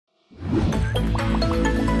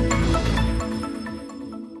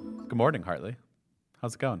Good morning, Hartley.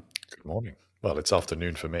 How's it going? Good morning. Well, it's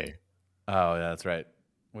afternoon for me. Oh, yeah, that's right.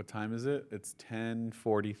 What time is it? It's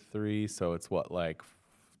 10:43, so it's what, like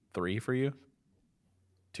 3 for you?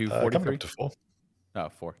 Coming 2:43? up to 4. Oh,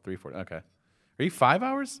 4, 3:40. Okay. Are you 5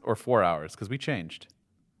 hours or 4 hours? Because we changed.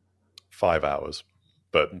 5 hours,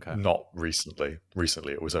 but Okay. not recently.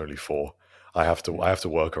 Recently, it was only 4. I have to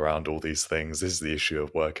work around all these things. This is the issue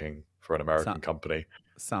of working for an American company.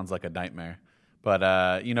 Sounds like a nightmare.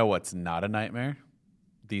 But you know what's not a nightmare?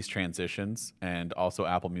 These transitions and also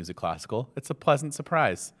Apple Music Classical. It's a pleasant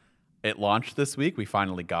surprise. It launched this week. We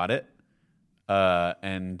finally got it.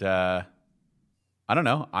 And I don't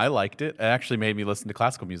know. I liked it. It actually made me listen to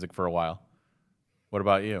classical music for a while. What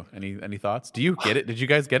about you? Any thoughts? Do you get it? Did you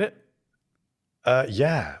guys get it?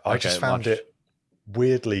 Yeah, I Okay, just found it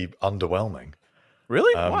weirdly underwhelming.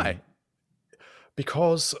 Really? Why?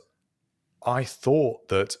 Because I thought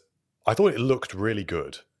it looked really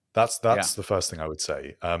good. That's the first thing I would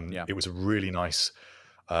say. It was a really nice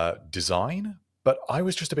design, but I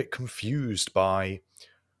was just a bit confused by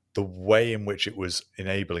the way in which it was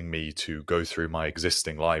enabling me to go through my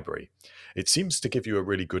existing library. It seems to give you a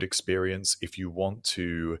really good experience if you want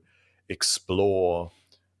to explore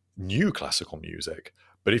new classical music,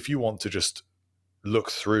 but if you want to just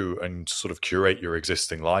look through and sort of curate your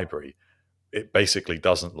existing library, it basically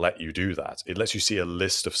doesn't let you do that. It lets you see a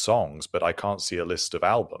list of songs, but I can't see a list of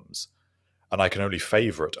albums. And I can only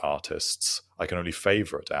favorite artists. I can only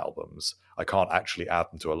favorite albums. I can't actually add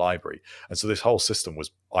them to a library. And so this whole system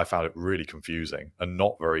I found it really confusing and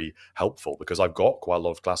not very helpful because I've got quite a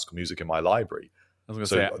lot of classical music in my library. I was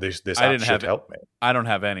going to say, this app should help me. I don't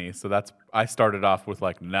have any. So I started off with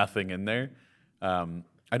like nothing in there.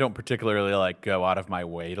 I don't particularly like go out of my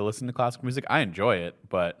way to listen to classical music. I enjoy it,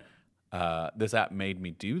 but this app made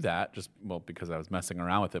me do that because I was messing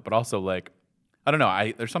around with it, but also like, I don't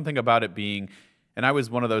know. There's something about it being, and I was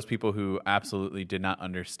one of those people who absolutely did not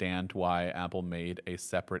understand why Apple made a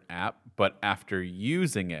separate app. But after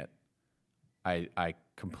using it, I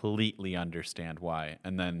completely understand why.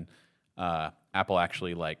 And then Apple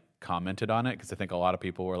actually like commented on it because I think a lot of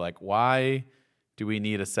people were like, "Why do we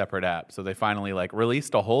need a separate app?" So they finally like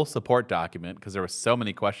released a whole support document because there were so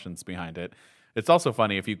many questions behind it. It's also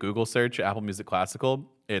funny if you Google search Apple Music Classical,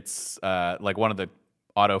 it's like one of the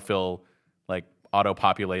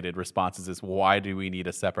auto-populated responses is, why do we need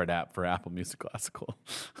a separate app for Apple Music Classical?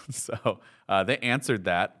 So they answered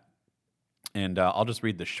that, and I'll just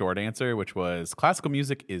read the short answer, which was, classical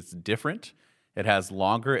music is different. It has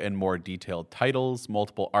longer and more detailed titles,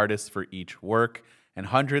 multiple artists for each work, and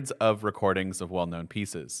hundreds of recordings of well-known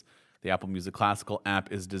pieces. The Apple Music Classical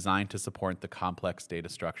app is designed to support the complex data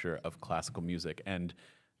structure of classical music. And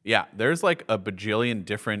yeah, there's like a bajillion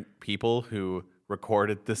different people who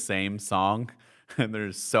recorded the same song. And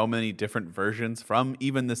there's so many different versions from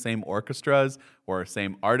even the same orchestras or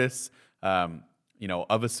same artists,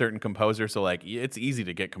 of a certain composer. So like, it's easy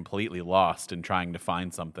to get completely lost in trying to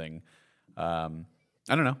find something. I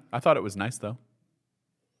don't know. I thought it was nice though.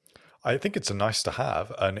 I think it's a nice to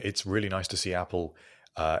have, and it's really nice to see Apple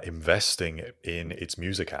investing in its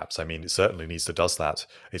music apps. I mean, it certainly needs to do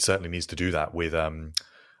that with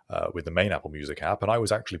the main Apple Music app. And I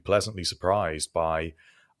was actually pleasantly surprised by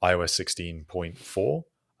iOS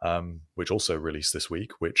 16.4, which also released this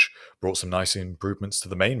week, which brought some nice improvements to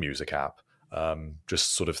the main music app.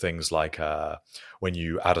 Just sort of things like when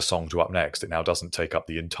you add a song to Up Next, it now doesn't take up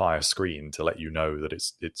the entire screen to let you know that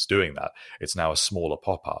it's doing that. It's now a smaller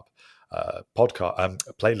pop-up.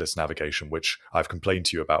 Playlist navigation, which I've complained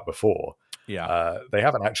to you about before. Yeah, they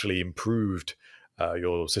haven't actually improved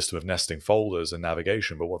your system of nesting folders and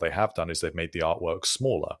navigation, but what they have done is they've made the artwork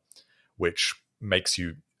smaller, which makes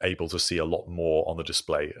you able to see a lot more on the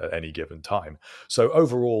display at any given time. So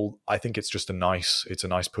overall, I think it's a nice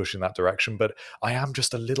push in that direction, but I am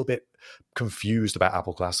just a little bit confused about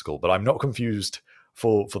Apple Classical, but I'm not confused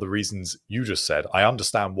for the reasons you just said. I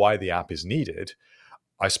understand why the app is needed.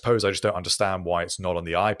 I suppose I just don't understand why it's not on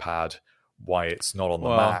the iPad, why it's not on the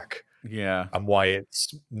Mac, and why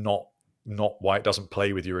it's not why it doesn't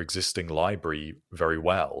play with your existing library very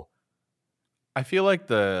well. I feel like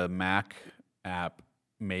the Mac app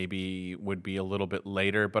maybe would be a little bit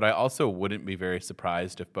later, but I also wouldn't be very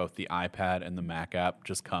surprised if both the iPad and the Mac app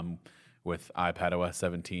just come with iPadOS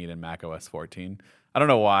 17 and macOS 14. I don't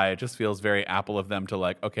know why. It just feels very Apple of them to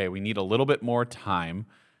like, okay, we need a little bit more time,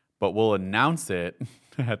 but we'll announce it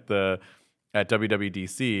at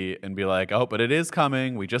WWDC and be like, oh, but it is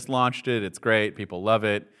coming. We just launched it. It's great. People love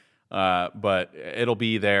it. But it'll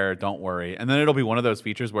be there. Don't worry. And then it'll be one of those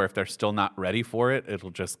features where if they're still not ready for it,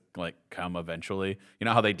 it'll just like come eventually. You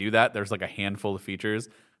know how they do that? There's like a handful of features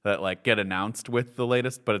that like get announced with the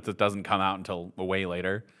latest, but it doesn't come out until way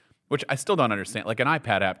later, which I still don't understand. Like an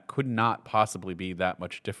iPad app could not possibly be that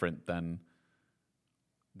much different than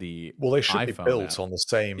the they should iPhone be built app. on the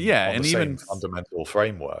same same fundamental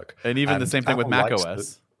framework, and even the same thing with Mac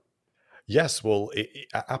OS. Yes, well,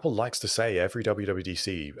 Apple likes to say every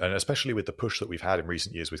WWDC, and especially with the push that we've had in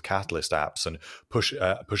recent years with Catalyst apps and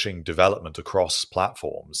pushing development across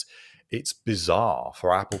platforms, it's bizarre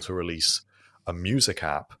for Apple to release a music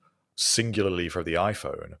app singularly for the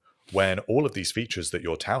iPhone when all of these features that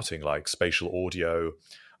you're touting, like spatial audio,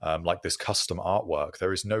 like this custom artwork,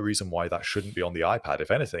 there is no reason why that shouldn't be on the iPad.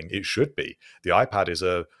 If anything, it should be. The iPad is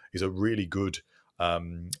a really good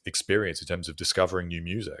experience in terms of discovering new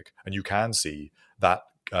music, and you can see that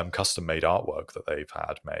custom-made artwork that they've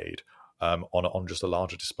had made on just a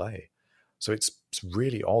larger display. So it's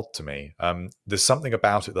really odd to me. There's something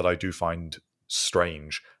about it that I do find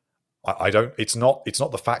strange. I don't. It's not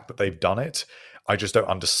the fact that they've done it. I just don't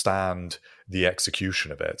understand the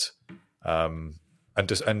execution of it.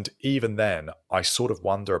 And even then, I sort of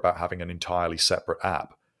wonder about having an entirely separate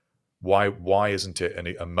app. Why isn't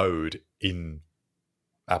it a mode in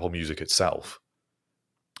Apple Music itself?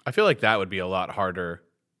 I feel like that would be a lot harder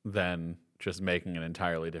than just making an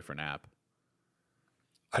entirely different app.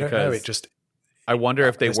 I don't know. I wonder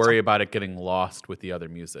if they worry about it getting lost with the other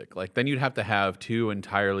music. Like then you'd have to have two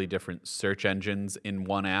entirely different search engines in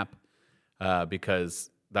one app, because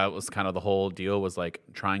that was kind of the whole deal, was like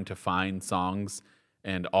trying to find songs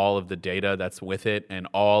and all of the data that's with it and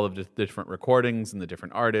all of the different recordings and the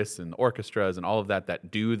different artists and orchestras and all of that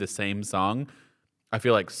do the same song. I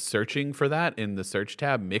feel like searching for that in the search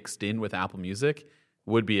tab mixed in with Apple Music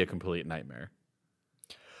would be a complete nightmare.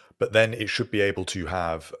 But then it should be able to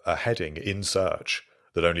have a heading in search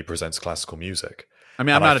that only presents classical music. I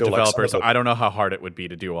mean, I'm not a developer, so I don't know how hard it would be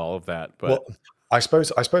to do all of that. But well, I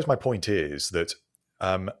suppose my point is that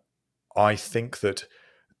I think that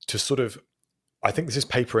I think this is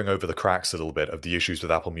papering over the cracks a little bit of the issues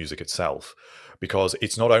with Apple Music itself, because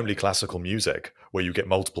it's not only classical music where you get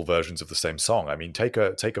multiple versions of the same song. I mean, take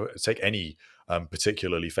any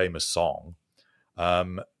particularly famous song.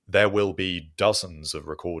 There will be dozens of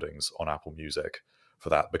recordings on Apple Music for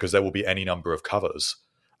that, because there will be any number of covers,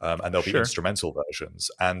 and there'll be instrumental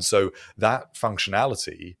versions. And so that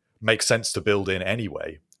functionality makes sense to build in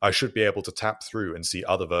anyway. I should be able to tap through and see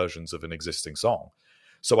other versions of an existing song.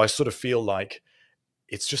 So I sort of feel like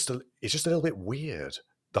it's just a little bit weird.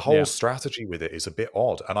 The whole strategy with it is a bit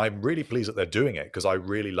odd, and I'm really pleased that they're doing it, because I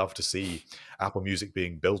really love to see Apple Music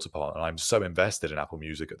being built upon, and I'm so invested in Apple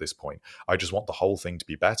Music at this point. I just want the whole thing to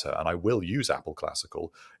be better, and I will use Apple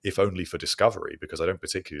Classical, if only for discovery, because I don't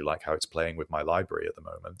particularly like how it's playing with my library at the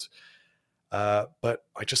moment. But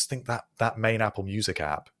I just think that main Apple Music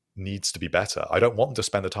app needs to be better. I don't want them to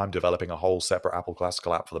spend the time developing a whole separate Apple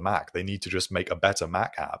Classical app for the Mac. They need to just make a better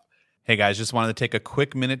Mac app. Hey guys, just wanted to take a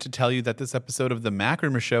quick minute to tell you that this episode of the Mac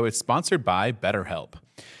Rumor Show is sponsored by BetterHelp.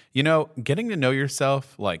 You know, getting to know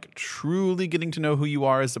yourself, like truly getting to know who you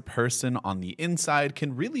are as a person on the inside,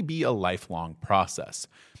 can really be a lifelong process,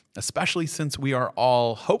 especially since we are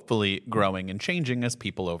all hopefully growing and changing as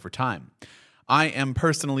people over time. I am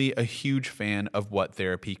personally a huge fan of what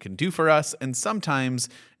therapy can do for us, and sometimes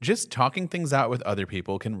just talking things out with other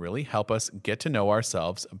people can really help us get to know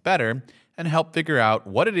ourselves better and help figure out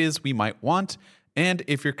what it is we might want. And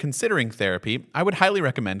if you're considering therapy, I would highly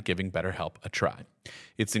recommend giving BetterHelp a try.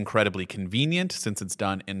 It's incredibly convenient since it's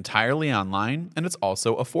done entirely online, and it's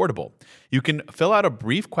also affordable. You can fill out a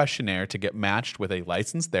brief questionnaire to get matched with a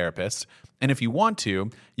licensed therapist, and if you want to,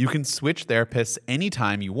 you can switch therapists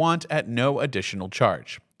anytime you want at no additional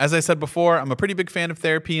charge. As I said before, I'm a pretty big fan of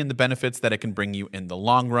therapy and the benefits that it can bring you in the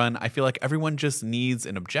long run. I feel like everyone just needs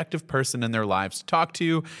an objective person in their lives to talk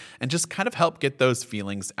to and just kind of help get those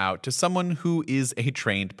feelings out to someone who is a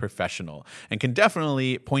trained professional and can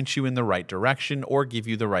definitely point you in the right direction or give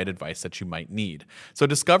you the right advice that you might need. So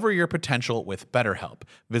discover your potential with BetterHelp.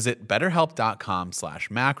 Visit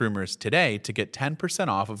betterhelp.com/macrumors today to get 10%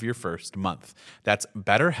 off of your first month. That's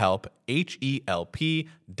BetterHelp,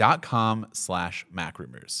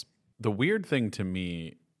 HELP.com/macrumors. The weird thing to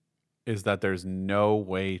me is that there's no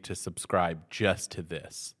way to subscribe just to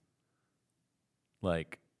this.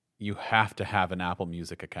 Like, you have to have an Apple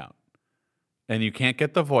Music account. And you can't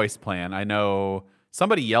get the voice plan. I know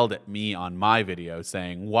somebody yelled at me on my video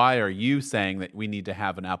saying, why are you saying that we need to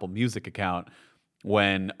have an Apple Music account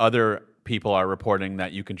when other people are reporting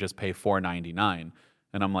that you can just pay $4.99?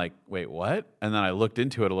 And I'm like, wait, what? And then I looked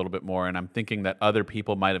into it a little bit more, and I'm thinking that other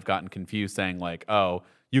people might have gotten confused saying like, oh,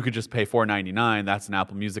 you could just pay $4.99. That's an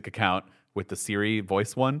Apple Music account with the Siri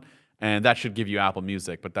voice one, and that should give you Apple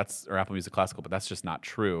Music, or Apple Music Classical, but that's just not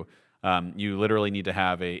true. You literally need to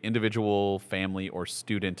have a individual, family, or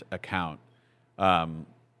student account. And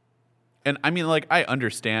I mean, like, I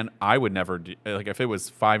understand. I would never do, like, if it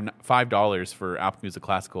was $5 for Apple Music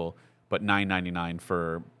Classical, but $9.99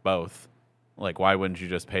 for both. Like, why wouldn't you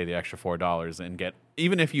just pay the extra $4 and get,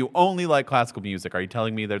 even if you only like classical music, are you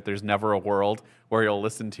telling me that there's never a world where you'll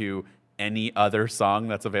listen to any other song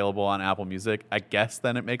that's available on Apple Music? I guess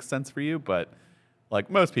then it makes sense for you, but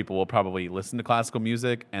like most people will probably listen to classical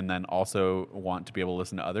music and then also want to be able to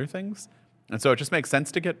listen to other things. And so it just makes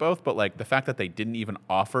sense to get both, but like the fact that they didn't even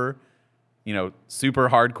offer, super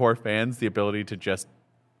hardcore fans the ability to just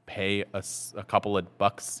pay a couple of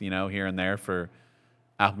bucks, here and there for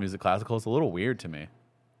Apple Music Classical is a little weird to me.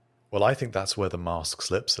 Well, I think that's where the mask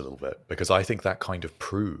slips a little bit, because I think that kind of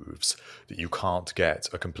proves that you can't get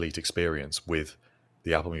a complete experience with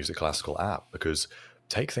the Apple Music Classical app, because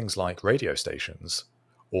take things like radio stations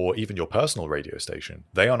or even your personal radio station,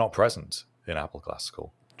 they are not present in Apple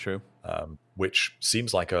Classical. True. Which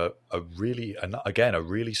seems like a really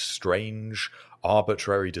strange,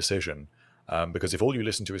 arbitrary decision, because if all you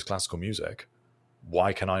listen to is classical music,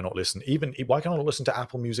 why can I not listen? Why can I not listen to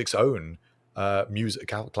Apple Music's own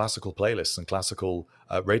classical playlists and classical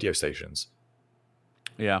radio stations?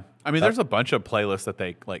 Yeah, I mean, there's a bunch of playlists that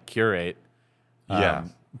they like curate.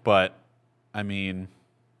 But I mean,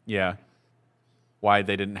 yeah, why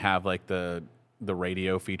they didn't have like the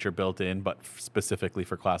radio feature built in, but specifically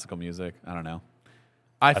for classical music, I don't know.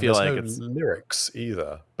 I feel like it's lyrics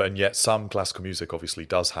either, but yet some classical music obviously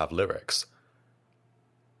does have lyrics.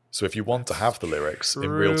 So if you want to have the lyrics in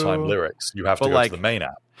real-time lyrics, you have to go to the main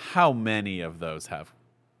app. How many of those have,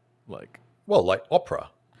 like opera?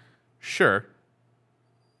 Sure.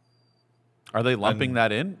 Are they lumping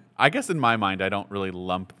that in? I guess in my mind, I don't really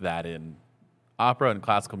lump that in. Opera and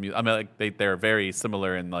classical music, I mean, like they're very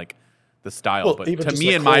similar in like the style, but to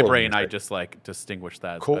me in my brain, I just like distinguish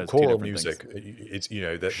that as two choral different music. Things.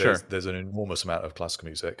 It's there's an enormous amount of classical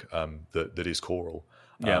music that is choral,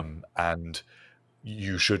 and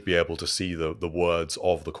you should be able to see the words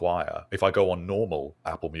of the choir. If I go on normal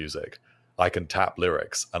Apple Music, I can tap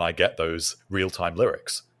lyrics and I get those real-time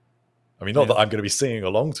lyrics. I mean, not that I'm going to be singing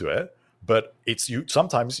along to it, but it's you.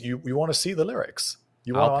 Sometimes you want to see the lyrics.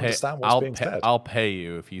 You want to understand what's being said. I'll pay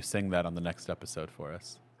you if you sing that on the next episode for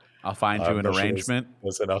us. I'll find you an arrangement.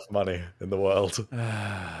 There's enough money in the world.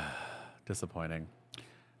 Disappointing.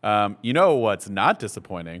 You know what's not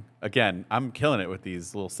disappointing? Again, I'm killing it with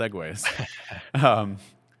these little segues.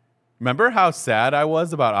 Remember how sad I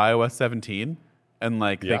was about iOS 17? And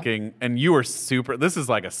thinking, and you were this is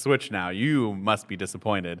like a switch now. You must be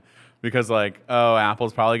disappointed because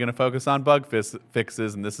Apple's probably going to focus on bug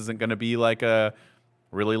fixes and this isn't going to be like a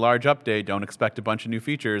really large update. Don't expect a bunch of new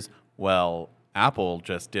features. Well, Apple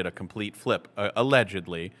just did a complete flip,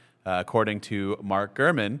 allegedly. According to Mark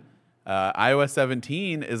Gurman, iOS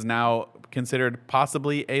 17 is now considered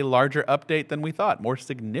possibly a larger update than we thought, more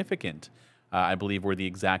significant, I believe were the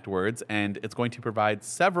exact words, and it's going to provide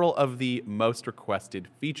several of the most requested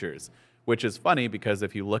features, which is funny because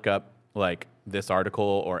if you look up this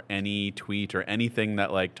article or any tweet or anything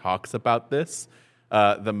that talks about this,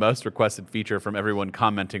 the most requested feature from everyone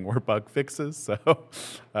commenting were bug fixes. So,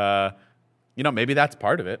 maybe that's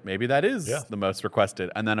part of it. Maybe that is the most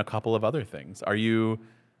requested. And then a couple of other things. Are you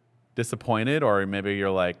disappointed or maybe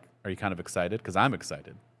you're are you kind of excited? Because I'm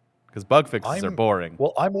excited. Because bug fixes are boring.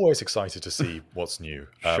 Well, I'm always excited to see what's new.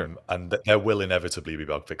 Sure. And there will inevitably be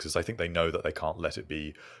bug fixes. I think they know that they can't let it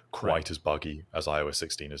be quite as buggy as iOS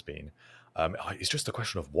 16 has been. It's just a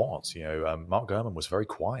question of what. Mark Gurman was very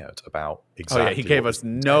quiet about exactly. Oh, yeah, he gave us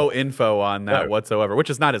no info on that whatsoever, which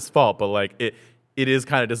is not his fault, but it is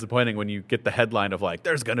kind of disappointing when you get the headline of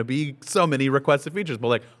there's going to be so many requested features,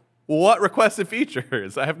 but what requested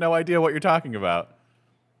features? I have no idea what you're talking about.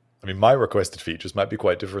 I mean, my requested features might be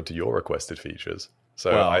quite different to your requested features.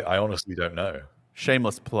 So I honestly don't know.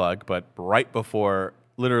 Shameless plug, but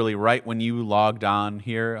literally right when you logged on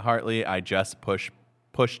here, Hartley, I just pushed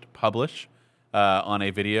publish on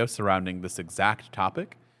a video surrounding this exact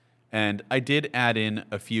topic. And I did add in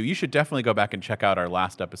a few. You should definitely go back and check out our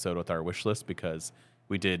last episode with our wish list because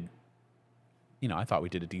we did, I thought we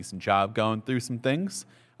did a decent job going through some things.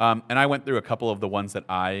 And I went through a couple of the ones that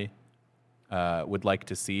I would like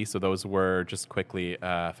to see. So those were just quickly,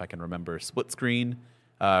 if I can remember, split screen,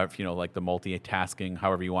 if the multitasking,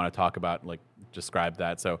 however you want to talk about, describe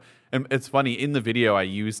that. So and it's funny, in the video I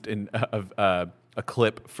used a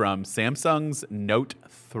clip from Samsung's Note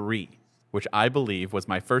 3, which I believe was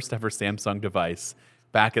my first ever Samsung device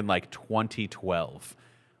back in like 2012.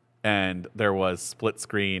 And there was split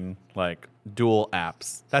screen, like dual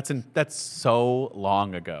apps. That's so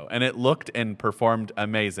long ago. And it looked and performed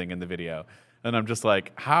amazing in the video. And I'm just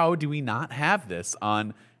like, how do we not have this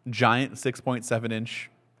on giant 6.7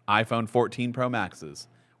 inch iPhone 14 Pro Maxes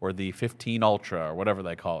or the 15 Ultra or whatever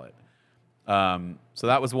they call it? So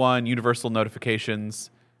that was one. Universal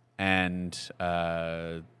notifications and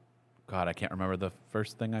God, I can't remember the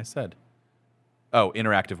first thing I said. Oh,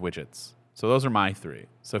 interactive widgets. So those are my three.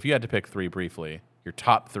 So if you had to pick three briefly, your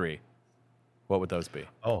top three, what would those be?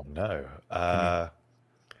 Oh, no.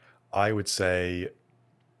 I would say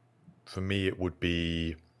for me it would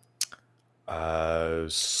be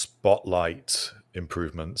Spotlight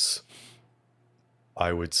improvements.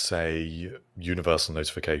 I would say universal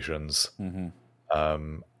notifications.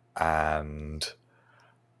 And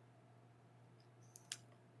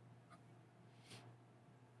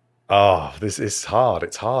oh, this is hard.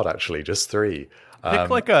 It's hard, actually. Just three. Pick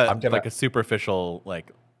like a superficial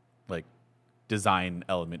like design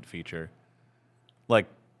element feature, like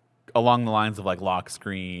along the lines of like lock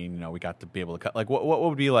screen. You know, we got to be able to cut. Like, what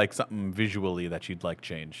would be like something visually that you'd like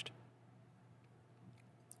changed?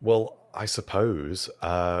 Well, I suppose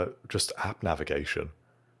just app navigation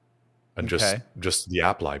and just the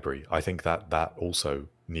app library. I think that also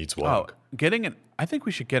needs work. Oh, I think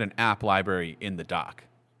we should get an app library in the dock.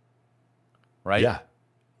 Right? Yeah.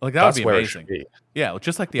 Like that would be amazing. Yeah,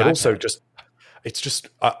 just like the iPad. Also it's just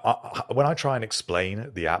when I try and explain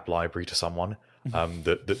the app library to someone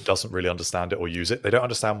that doesn't really understand it or use it, they don't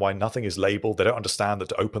understand why nothing is labeled. They don't understand that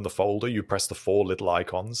to open the folder, you press the four little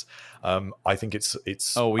icons. I think it's.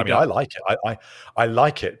 I like it. I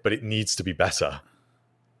like it, but it needs to be better.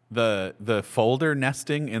 The folder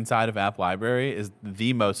nesting inside of app library is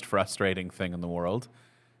the most frustrating thing in the world.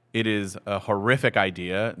 It is a horrific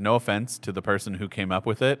idea. No offense to the person who came up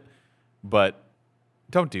with it, but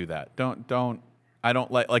don't do that. Don't. I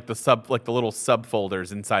don't like the little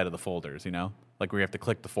subfolders inside of the folders. You know, like where you have to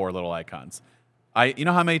click the four little icons. You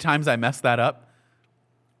know how many times I messed that up?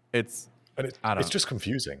 It's just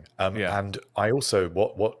confusing. And I also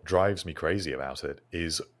what drives me crazy about it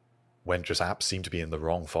is when just apps seem to be in the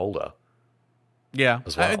wrong folder. Yeah,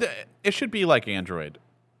 as well. It should be like Android,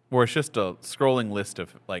 where it's just a scrolling list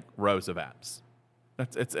of like rows of apps.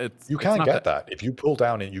 You can get that if you pull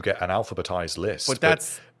down and you get an alphabetized list. But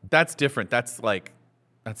that's different. That's an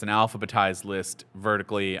alphabetized list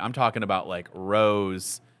vertically. I'm talking about like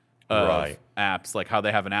rows of apps, like how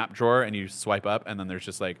they have an app drawer and you swipe up and then there's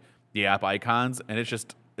just like the app icons, and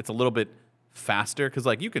it's a little bit faster because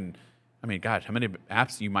like you can. I mean, gosh, how many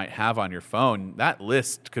apps you might have on your phone? That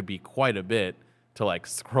list could be quite a bit to like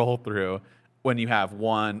scroll through. When you have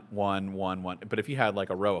one, but if you had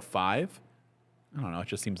like a row of five, I don't know, it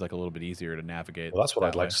just seems like a little bit easier to navigate. Well, that's what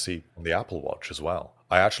I'd like to see on the Apple Watch as well.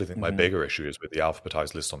 I actually think my bigger issue is with the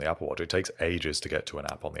alphabetized list on the Apple Watch. It takes ages to get to an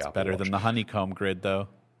app on the Apple Watch. Better than the honeycomb grid, though.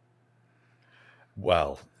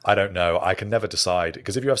 Well, I don't know. I can never decide,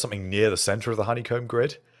 because if you have something near the center of the honeycomb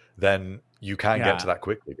grid, then you can get to that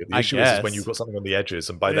quickly. But the issue is when you've got something on the edges,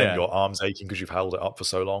 and by then your arm's aching because you've held it up for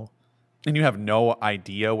so long. And you have no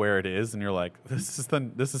idea where it is, and you're like, this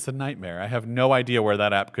is a nightmare. I have no idea where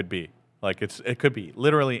that app could be. Like it could be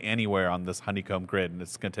literally anywhere on this honeycomb grid, and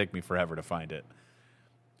it's going to take me forever to find it.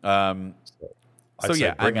 I'd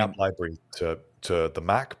say bring app library to the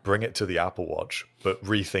Mac, bring it to the Apple Watch, but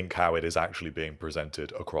rethink how it is actually being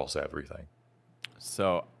presented across everything.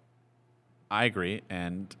 So I agree,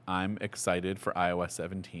 and I'm excited for iOS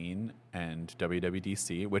 17 and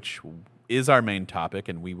WWDC, which is our main topic,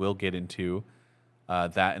 and we will get into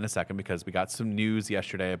that in a second because we got some news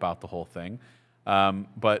yesterday about the whole thing.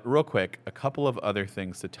 But real quick, a couple of other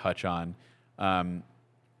things to touch on.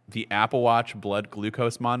 The Apple Watch blood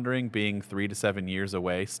glucose monitoring being 3 to 7 years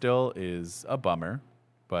away still is a bummer,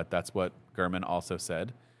 but that's what Gurman also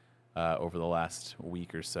said over the last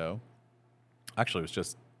week or so. Actually,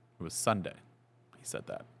 it was Sunday. He said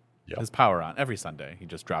that. Yep. His Power On, every Sunday, he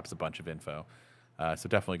just drops a bunch of info. So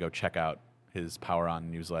definitely go check out his Power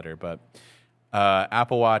On newsletter. But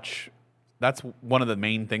Apple Watch, that's one of the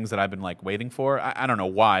main things that I've been like waiting for. I don't know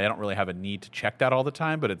why. I don't really have a need to check that all the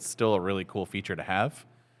time, but it's still a really cool feature to have.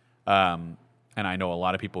 And I know a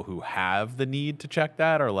lot of people who have the need to check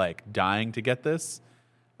that are like dying to get this,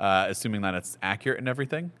 assuming that it's accurate and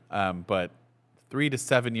everything. But 3 to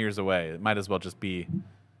 7 years away, it might as well just be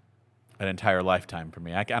an entire lifetime for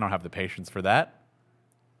me. I don't have the patience for that.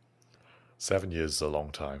 7 years is a long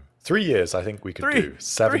time. 3 years, I think we could Three, do.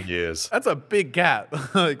 7 three. years. That's a big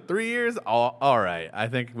gap. Like 3 years. All right. I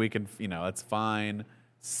think we can. It's fine.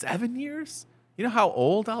 7 years. You know how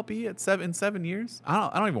old I'll be in 7 years?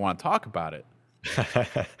 I don't even want to talk about it.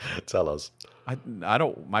 Tell us. I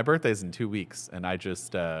don't. My birthday's in 2 weeks, and I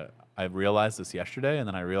just I realized this yesterday, and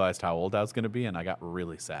then I realized how old I was going to be, and I got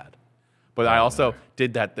really sad. But I also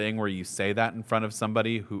did that thing where you say that in front of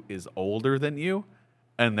somebody who is older than you,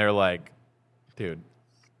 and they're like, "Dude,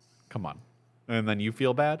 come on," and then you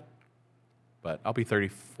feel bad. But I'll be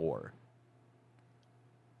 34.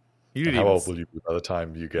 How old will you be by the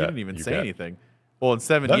time you get? You didn't even say anything. Well, in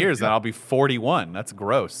 7 years, then I'll be 41. That's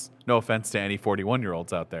gross. No offense to any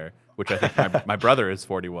 41-year-olds out there, which I think my brother is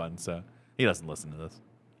 41, so he doesn't listen to this.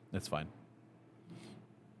 It's fine.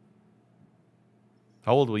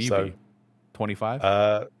 How old will you be? 25?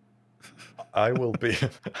 I will be...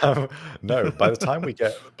 no, by the time we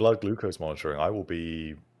get blood glucose monitoring, I will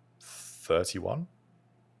be 31.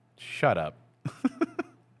 Shut up.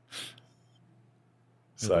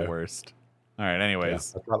 The worst. All right,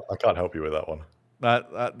 anyways. Yeah, I can't help you with that one.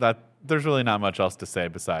 That there's really not much else to say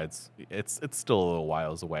besides it's still a little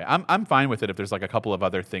whiles away. I'm fine with it if there's like a couple of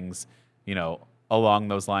other things, along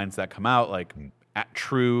those lines that come out, like at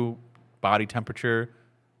true body temperature,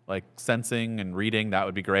 like sensing and reading. That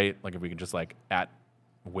would be great. Like if we could just like at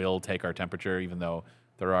will take our temperature, even though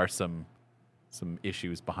there are some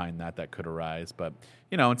issues behind that could arise. But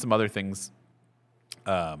and some other things,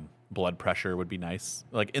 blood pressure would be nice.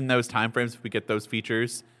 Like in those time frames, if we get those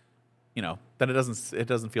features, then it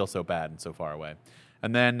doesn't feel so bad and so far away.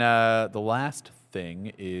 And then the last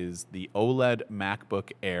thing is the OLED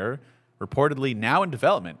MacBook Air, reportedly now in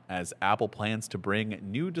development as Apple plans to bring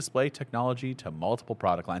new display technology to multiple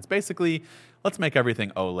product lines. Basically, let's make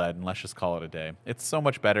everything OLED and let's just call it a day. It's so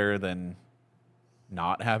much better than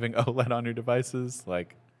not having OLED on your devices.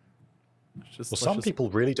 Like, some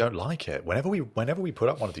people really don't like it. Whenever we put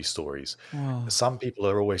up one of these stories, some people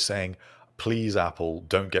are always saying, please, Apple,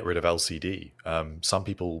 don't get rid of LCD. Some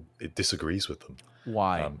people, it disagrees with them.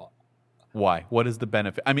 Why? Why? What is the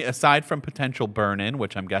benefit? I mean, aside from potential burn-in,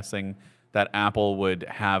 which I'm guessing that Apple would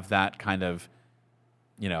have that kind of,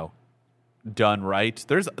 done right.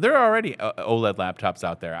 There are already OLED laptops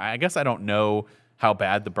out there. I guess I don't know how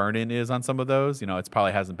bad the burn-in is on some of those. It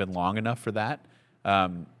probably hasn't been long enough for that.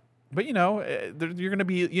 But you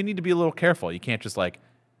need to be a little careful. You can't just like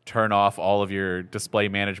turn off all of your display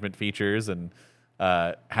management features and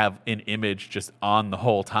have an image just on the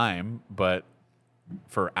whole time, but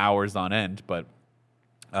for hours on end. But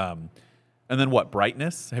and then what,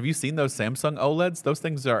 brightness? Have you seen those Samsung OLEDs? Those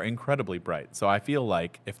things are incredibly bright. So I feel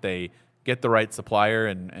like if they get the right supplier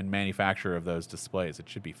and manufacturer of those displays, it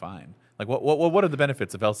should be fine. Like what are the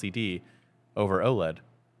benefits of LCD over OLED?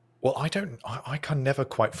 Well, I can never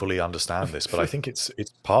quite fully understand this, but I think it's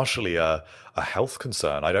partially a health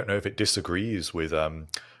concern. I don't know if it disagrees with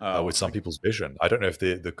some people's vision. I don't know if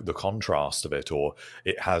the contrast of it, or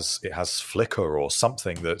it has flicker or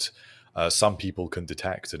something that some people can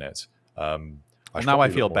detect in it. Now I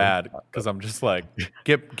feel bad because I'm just like,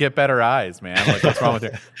 get better eyes, man. Like, what's wrong with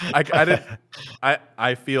you?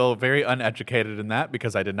 I feel very uneducated in that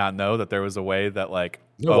because I did not know that there was a way that like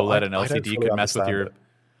OLED and LCD could mess with your.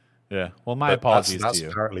 Yeah, well, my apologies that's to you.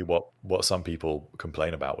 Apparently what some people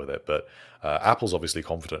complain about with it, but Apple's obviously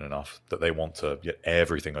confident enough that they want to get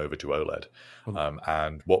everything over to OLED.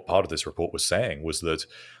 And what part of this report was saying was that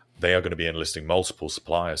they are going to be enlisting multiple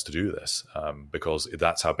suppliers to do this because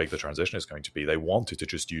that's how big the transition is going to be. They wanted to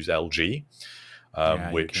just use LG,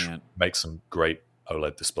 which makes some great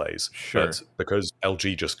OLED displays. Sure. But because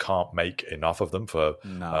LG just can't make enough of them for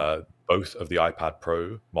both of the iPad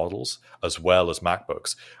Pro models as well as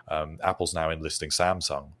MacBooks, Apple's now enlisting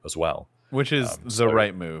Samsung as well. Which is the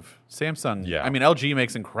right move. Samsung, I mean, LG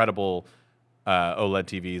makes incredible OLED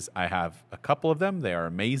TVs. I have a couple of them. They are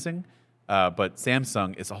amazing. But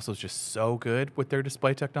Samsung is also just so good with their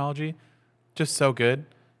display technology. Just so good.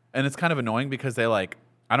 And it's kind of annoying because they I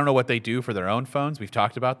don't know what they do for their own phones. We've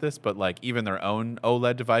talked about this, but like even their own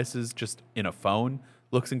OLED devices just in a phone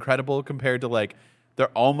looks incredible compared to they're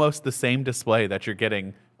almost the same display that you're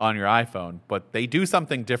getting on your iPhone, but they do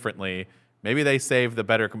something differently. Maybe they save the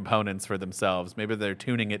better components for themselves. Maybe they're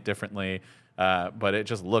tuning it differently, but it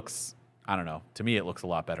just looks, I don't know. To me, it looks a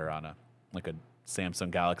lot better on a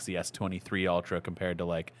Samsung Galaxy S23 Ultra compared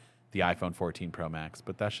to the iPhone 14 Pro Max,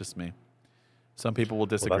 but that's just me. Some people will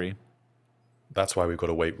disagree. That's why we've got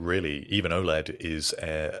to wait, really. Even OLED is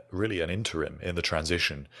really an interim in the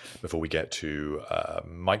transition before we get to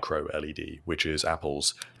micro LED, which is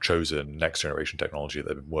Apple's chosen next generation technology that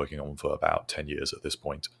they've been working on for about 10 years at this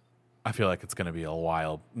point. I feel like it's going to be a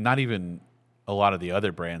while. Not even a lot of the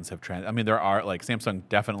other brands have I mean, there are like Samsung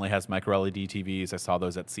definitely has micro LED TVs. I saw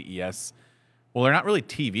those at CES. Well, they're not really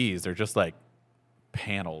TVs. They're just like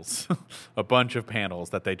panels, a bunch of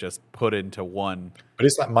panels that they just put into one. But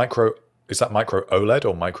is that micro OLED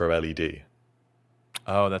or micro LED?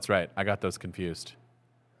 Oh, that's right. I got those confused.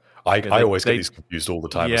 I always get these confused all the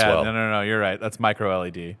time as well. No. You're right. That's micro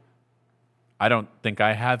LED. I don't think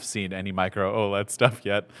I have seen any micro OLED stuff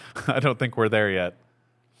yet. I don't think we're there yet.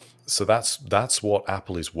 So that's what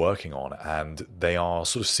Apple is working on, and they are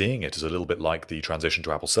sort of seeing it as a little bit like the transition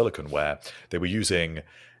to Apple Silicon, where they were using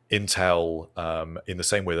Intel in the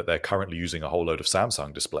same way that they're currently using a whole load of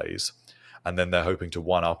Samsung displays, and then they're hoping to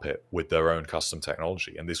one-up it with their own custom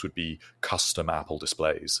technology, and this would be custom Apple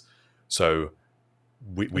displays. So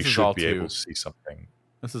we should be able to see something.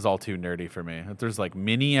 This is all too nerdy for me. There's like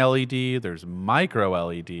mini LED, there's micro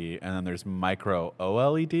LED, and then there's micro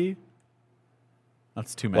OLED.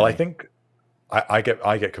 That's too many. Well, I think I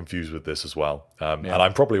get confused with this as well, and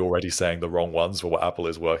I'm probably already saying the wrong ones for what Apple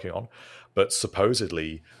is working on. But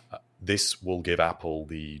supposedly, this will give Apple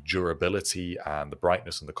the durability and the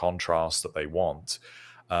brightness and the contrast that they want.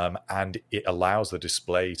 And it allows the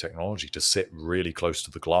display technology to sit really close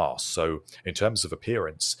to the glass. So in terms of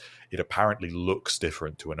appearance, it apparently looks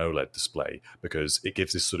different to an OLED display because it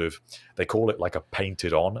gives this sort of, they call it like a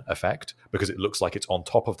painted on effect because it looks like it's on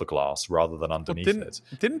top of the glass rather than underneath it.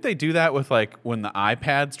 Didn't they do that with like when the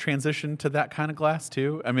iPads transitioned to that kind of glass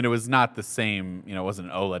too? I mean, it was not the same, it wasn't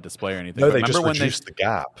an OLED display or anything. No, they just reduced the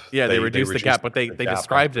gap. Yeah, they reduced the gap, but they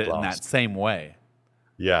described it in that same way.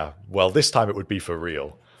 Yeah, well, this time it would be for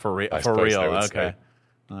real. For real, okay. Say.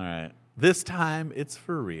 All right. This time it's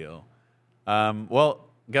for real. Well,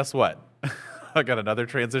 guess what? I got another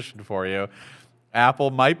transition for you. Apple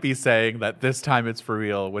might be saying that this time it's for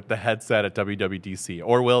real with the headset at WWDC.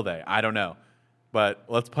 Or will they? I don't know. But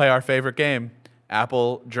let's play our favorite game.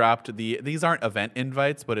 Apple dropped these aren't event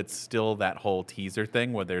invites, but it's still that whole teaser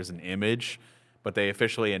thing where there's an image. But they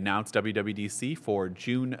officially announced WWDC for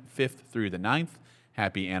June 5th through the 9th.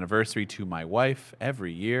 Happy anniversary to my wife.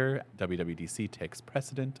 Every year, WWDC takes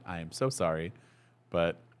precedent. I am so sorry,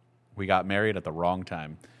 but we got married at the wrong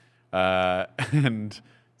time. And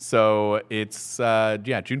so it's,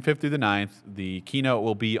 June 5th through the 9th. The keynote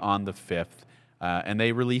will be on the 5th. And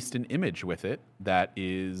they released an image with it that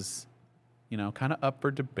is, kind of up for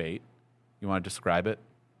debate. You want to describe it?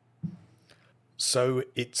 So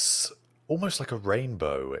it's almost like a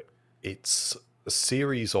rainbow. It's a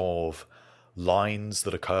series of lines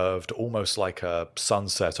that are curved, almost like a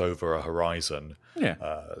sunset over a horizon. Yeah,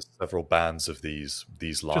 several bands of these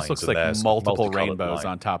lines. Just looks like multiple rainbows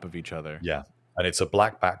on top of each other. Yeah, and it's a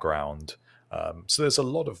black background. So there's a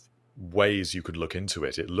lot of ways you could look into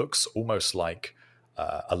it. It looks almost like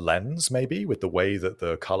a lens, maybe, with the way that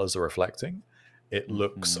the colors are reflecting. It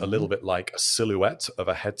looks a little bit like a silhouette of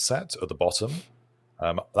a headset at the bottom.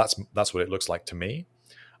 That's what it looks like to me.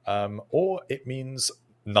 Or it means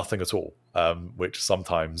nothing at all, which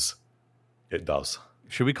sometimes it does.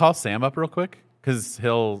 Should we call Sam up real quick? Because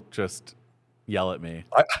he'll just yell at me.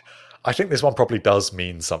 I think this one probably does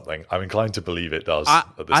mean something. I'm inclined to believe it does at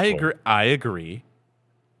this point. I agree.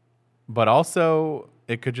 But also,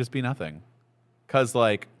 it could just be nothing. Because,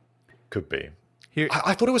 Could be. Here,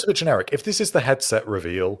 I thought it was a bit generic. If this is the headset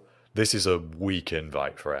reveal, this is a weak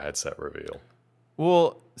invite for a headset reveal.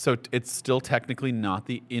 Well, so it's still technically not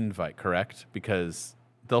the invite, correct? Because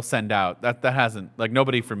they'll send out that hasn't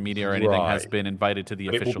nobody from media or anything has been invited to the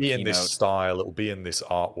official keynote. It will be in this style. It will be in this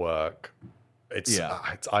artwork.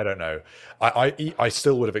 I don't know. I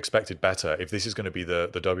still would have expected better if this is going to be the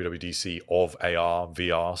WWDC of AR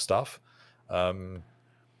VR stuff.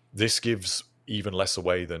 This gives even less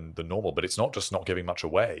away than normal, but it's not just not giving much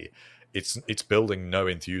away. It's building no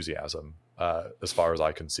enthusiasm as far as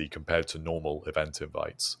I can see compared to normal event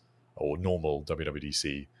invites or normal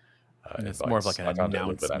WWDC. It's more of like an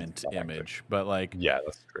announcement image, but yeah,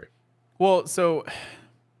 that's true. Well, so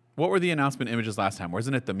what were the announcement images last time?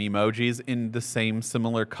 Wasn't it the Memojis in the same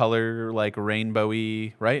similar color, like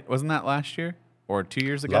rainbowy, right? Wasn't that last year or 2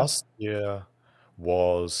 years ago? Last year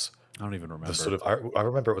was, I don't even remember. The sort of I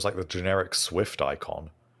remember it was like the generic Swift icon.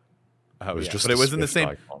 Oh, yeah. But it was in the same.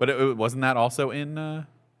 Icon. But it wasn't that also in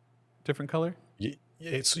different color?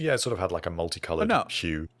 It sort of had like a multicolored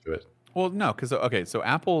hue to it. Well, no, because so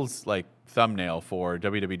Apple's thumbnail for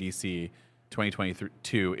WWDC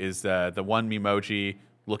 2022 is the one Memoji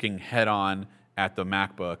looking head on at the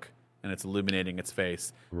MacBook, and it's illuminating its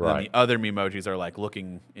face. Right. And then the other Memojis are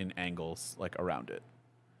looking in angles around it.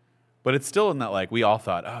 But it's still in that we all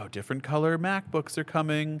thought, oh, different color MacBooks are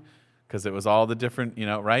coming, because it was all the different,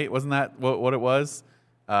 right? Wasn't that what it was?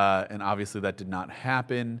 And obviously that did not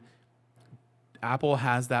happen. Apple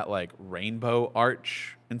has that like rainbow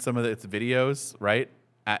arch in some of its videos, right?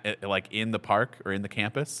 Like in the park or in the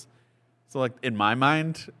campus. So like in my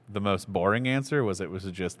mind, the most boring answer was it was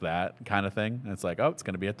just that kind of thing. And it's like, oh, it's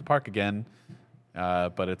going to be at the park again,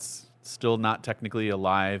 but it's still not technically a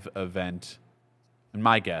live event. And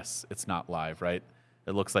my guess, it's not live, right?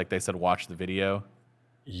 It looks like they said watch the video.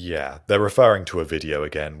 Yeah, they're referring to a video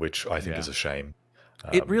again, which I think is a shame.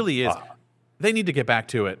 It really is. They need to get back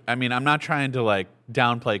to it. I mean, I'm not trying to like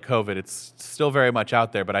downplay COVID. It's still very much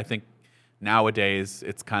out there, but I think nowadays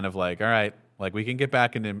it's kind of like, all right, like we can get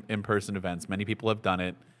back into in-person events. Many people have done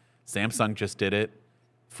it. Samsung just did it,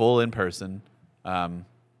 full in person.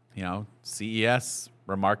 CES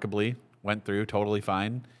remarkably went through totally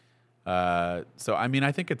fine. So I mean,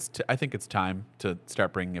 I think it's time to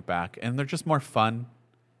start bringing it back, and they're just more fun.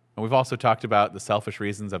 And we've also talked about the selfish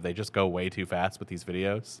reasons of they just go way too fast with these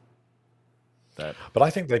videos. But I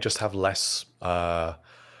think they just have less.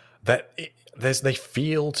 They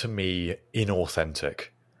feel to me inauthentic.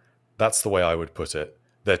 That's the way I would put it.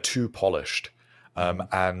 They're too polished,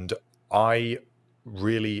 and I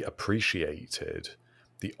really appreciated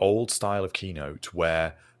the old style of keynote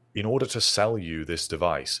where, in order to sell you this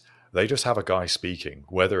device, they just have a guy speaking,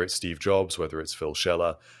 whether it's Steve Jobs, whether it's Phil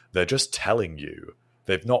Schiller. They're just telling you.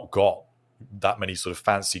 They've not got that many sort of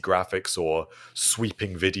fancy graphics or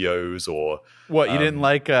sweeping videos or what you didn't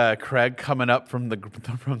like Craig coming up from the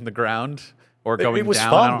ground or going it was down.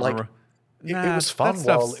 Fun. I don't remember. It was fun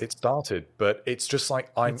while it started, but it's just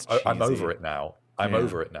like I'm over it now. I'm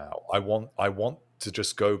over it now. I want to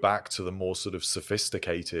just go back to the more sort of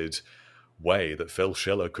sophisticated way that Phil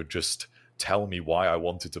Schiller could just tell me why I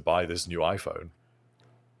wanted to buy this new iPhone.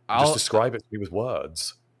 Just describe it to me with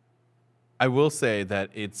words. I will say that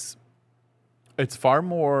it's far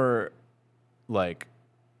more like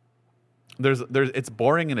it's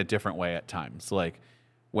boring in a different way at times. Like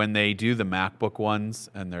when they do the MacBook ones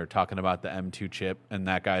and they're talking about the M2 chip and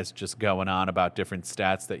that guy's just going on about different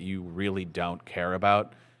stats that you really don't care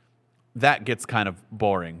about, that gets kind of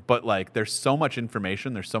boring. But like there's so much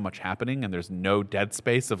information, there's so much happening, and there's no dead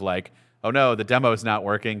space of like, oh no, the demo's not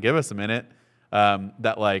working, give us a minute.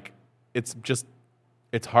 That like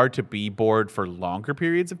it's hard to be bored for longer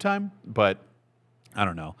periods of time, but I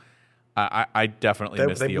don't know. I definitely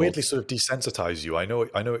miss the old. They weirdly sort of desensitize you. I know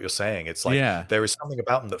what you're saying. It's like there is something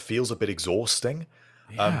about them that feels a bit exhausting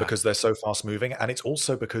because they're so fast moving. And it's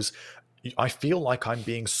also because I feel like I'm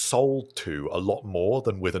being sold to a lot more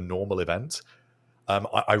than with a normal event.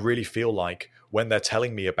 I really feel like when they're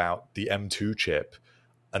telling me about the M2 chip,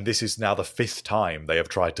 and this is now the 5th time they have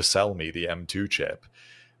tried to sell me the M2 chip,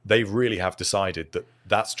 they really have decided that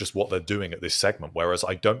that's just what they're doing at this segment. Whereas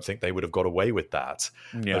I don't think they would have got away with that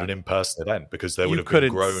at an in-person event because there would have been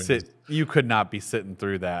grown. You could not be sitting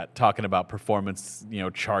through that talking about performance,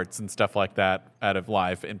 charts and stuff like that at a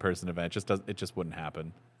live in-person event. It just wouldn't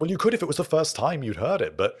happen. Well, you could if it was the first time you'd heard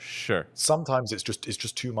it, but sure. Sometimes it's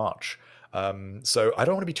just too much. So I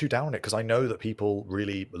don't want to be too down on it because I know that people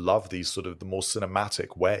really love these sort of the more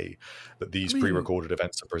cinematic way that these pre-recorded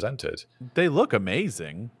events are presented. They look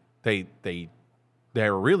amazing.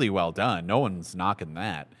 They're really well done. No one's knocking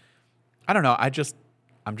that. I don't know.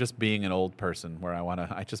 I'm just being an old person where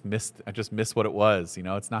I just miss what it was.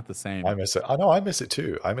 It's not the same. I miss it. I know. I miss it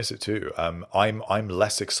too. I'm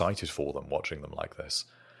less excited for them watching them like this.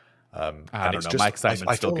 I don't know. My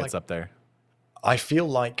excitement still gets up there. I feel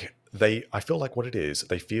like what it is,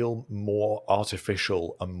 they feel more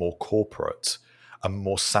artificial and more corporate and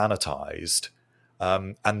more sanitized.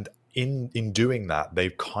 And in doing that,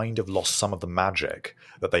 they've kind of lost some of the magic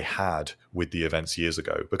that they had with the events years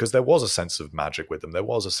ago, because there was a sense of magic with them. There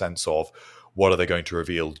was a sense of what are they going to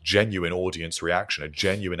reveal? Genuine audience reaction, a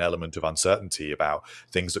genuine element of uncertainty about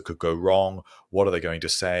things that could go wrong. What are they going to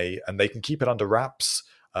say? And they can keep it under wraps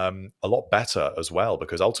a lot better as well,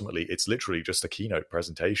 because ultimately it's literally just a keynote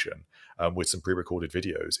presentation with some pre-recorded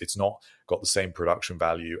videos. It's not got the same production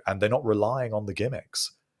value, and they're not relying on the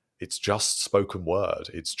gimmicks. It's just spoken word.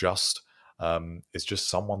 It's just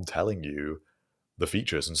someone telling you the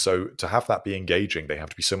features. And so to have that be engaging, they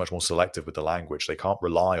have to be so much more selective with the language. They can't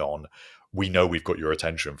rely on, we know we've got your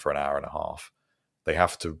attention for an hour and a half. They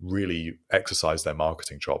have to really exercise their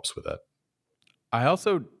marketing chops with it. I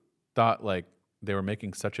also thought like they were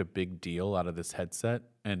making such a big deal out of this headset,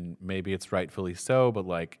 and maybe it's rightfully so, but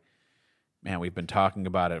like, man, we've been talking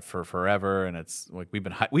about it for forever, and it's like we've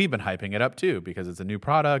been hyping it up too because it's a new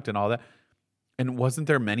product and all that. And wasn't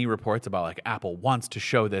there many reports about like Apple wants to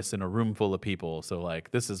show this in a room full of people, so like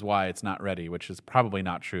this is why it's not ready, which is probably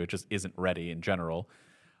not true. It just isn't ready in general.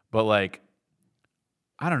 But like,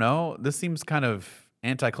 I don't know, this seems kind of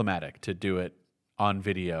anticlimactic to do it on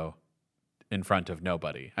video in front of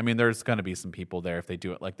nobody. I mean, there's going to be some people there if they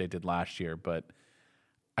do it like they did last year, but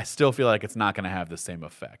I still feel like it's not going to have the same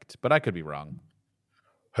effect. But I could be wrong.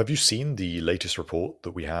 Have you seen the latest report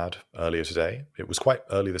that we had earlier today? It was quite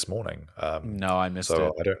early this morning. No, I missed it.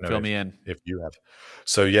 I don't know Fill me in. if you have.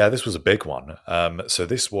 So yeah, this was a big one. So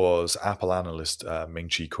this was Apple analyst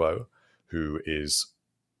Ming-Chi Kuo, who is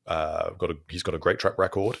he's got a great track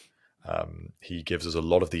record. He gives us a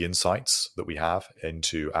lot of the insights that we have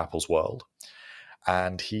into Apple's world.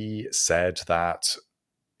 And he said that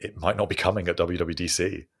it might not be coming at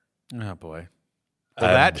WWDC. Oh, boy.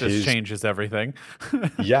 Well, that just changes everything.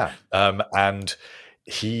 Yeah. And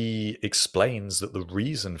he explains that the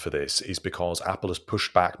reason for this is because Apple has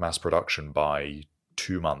pushed back mass production by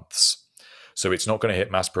 2 months. So it's not going to hit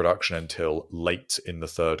mass production until late in the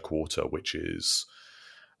third quarter, which is,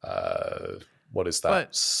 what is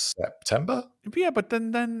that, September? Yeah, but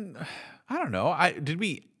then I don't know.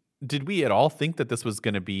 Did we at all think that this was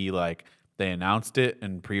going to be like, they announced it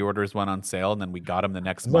and pre-orders went on sale and then we got them the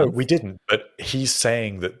next month? No, we didn't. But he's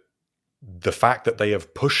saying that the fact that they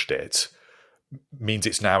have pushed it means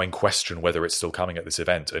it's now in question whether it's still coming at this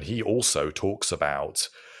event. And he also talks about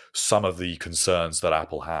some of the concerns that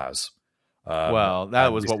Apple has. Well,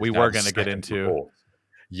 that was what we were going to get into. Report.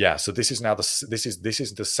 Yeah, so this is now this is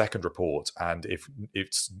the second report, and if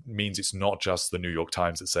it means it's not just the New York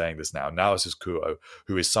Times that's saying this now. Now this is Kuo,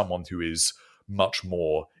 who is someone who is much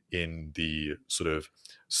more in the sort of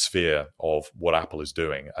sphere of what Apple is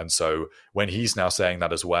doing. And so when he's now saying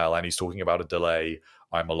that as well, and he's talking about a delay,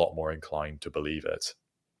 I'm a lot more inclined to believe it.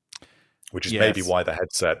 Which is maybe why the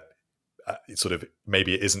headset,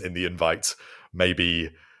 maybe it isn't in the invite.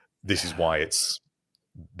 Maybe this is why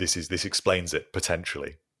this explains it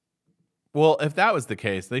potentially. Well, if that was the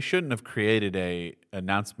case, they shouldn't have created a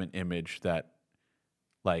announcement image that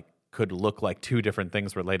like could look like two different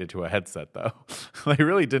things related to a headset, though. They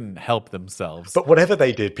really didn't help themselves. But whatever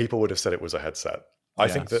they did, people would have said it was a headset. I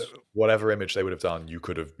think that whatever image they would have done, you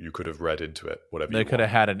could have read into it. Whatever they could have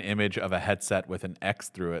had an image of a headset with an X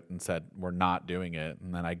through it and said, "We're not doing it."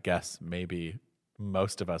 And then I guess maybe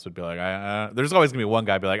most of us would be like, "There's always gonna be one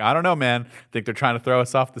guy be like, I don't know, man. I think they're trying to throw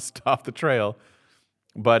us off the trail."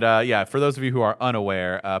 But yeah, for those of you who are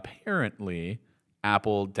unaware, apparently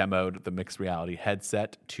Apple demoed the mixed reality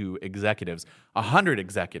headset to executives, 100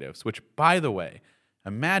 executives, which, by the way,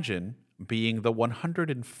 imagine being the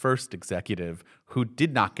 101st executive who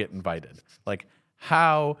did not get invited. Like,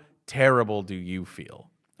 how terrible do you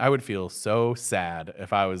feel? I would feel so sad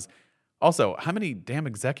if I was. Also, how many damn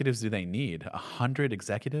executives do they need? 100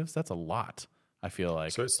 executives? That's a lot, I feel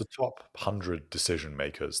like. So it's the top 100 decision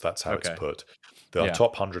makers. That's how it's put. The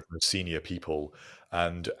top 100 most senior people.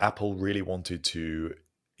 And Apple really wanted to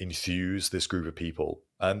enthuse this group of people.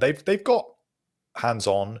 And they've got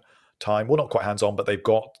hands-on time. Well, not quite hands-on, but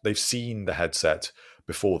they've seen the headset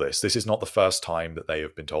before this. This is not the first time that they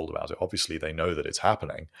have been told about it. Obviously, they know that it's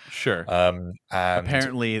happening. Sure. And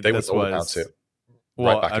apparently they were told about it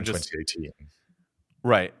right back in 2018.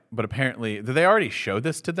 Right. But apparently, did they already show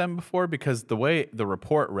this to them before? Because the way the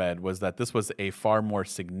report read was that this was a far more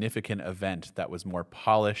significant event that was more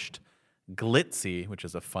polished, glitzy, which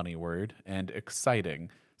is a funny word, and exciting.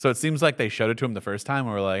 So it seems like they showed it to him the first time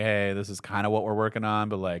and were like, hey, this is kind of what we're working on,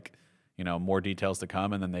 but like, you know, more details to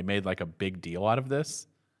come. And then they made like a big deal out of this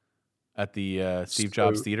at the Steve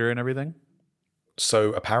Jobs Theater and everything.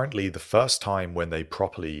 So apparently the first time when they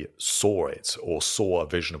properly saw it or saw a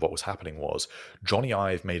vision of what was happening was Johnny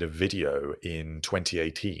Ive made a video in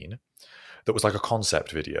 2018 that was like a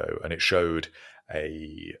concept video, and it showed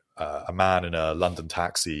a man in a London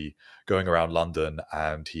taxi going around London,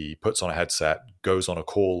 and he puts on a headset, goes on a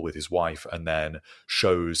call with his wife, and then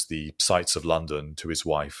shows the sights of London to his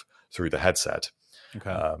wife through the headset.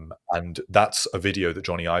 Okay. And that's a video that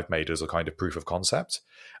Johnny Ive made as a kind of proof of concept.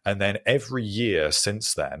 And then every year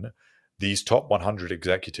since then, these top 100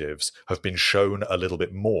 executives have been shown a little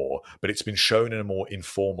bit more, but it's been shown in a more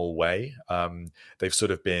informal way. They've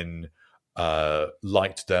sort of been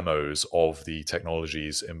light demos of the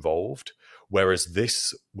technologies involved, whereas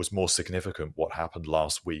this was more significant what happened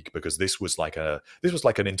last week, because this was like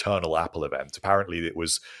an internal Apple event. Apparently it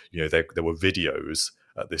was, you know, there were videos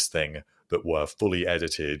at this thing that were fully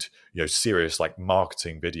edited, you know, serious like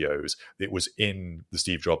marketing videos. It was in the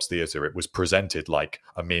Steve Jobs Theater. It was presented like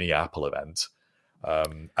a mini Apple event.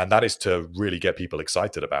 And that is to really get people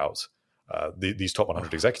excited about these top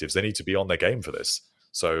 100 executives, they need to be on their game for this.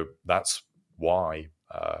 So that's why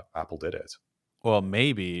Apple did it. Well,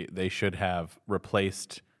 maybe they should have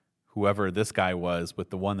replaced whoever this guy was with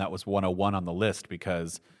the one that was 101 on the list,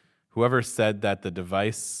 because whoever said that the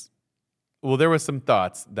device, well, there was some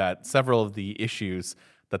thoughts that several of the issues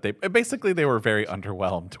that they were very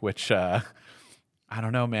underwhelmed, which I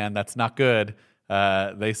don't know, man, that's not good.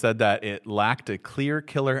 They said that it lacked a clear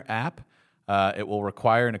killer app. It will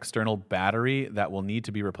require an external battery that will need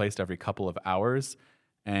to be replaced every couple of hours.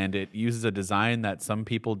 And it uses a design that some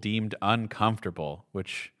people deemed uncomfortable,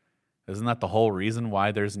 which isn't that the whole reason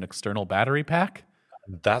why there's an external battery pack?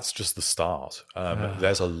 That's just the start.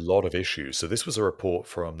 There's a lot of issues. So this was a report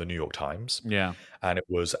from the New York Times. Yeah. And it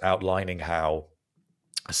was outlining how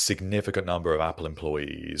a significant number of Apple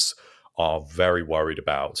employees are very worried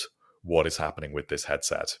about what is happening with this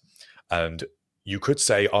headset. And you could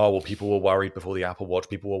say, oh, well, people were worried before the Apple Watch,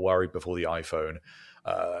 people were worried before the iPhone.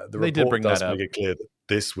 The report does make it clear that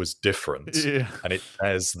this was different. Yeah. And it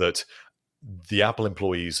says that the Apple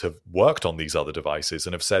employees have worked on these other devices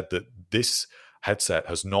and have said that this headset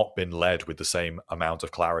has not been led with the same amount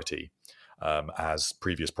of clarity as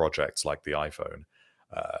previous projects like the iPhone.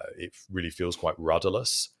 It really feels quite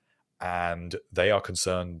rudderless, and they are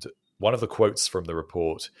concerned. One of the quotes from the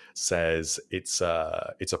report says it's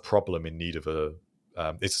a problem in need of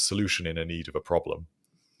it's a solution in a need of a problem.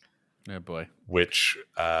 Oh boy, which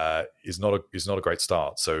is not a great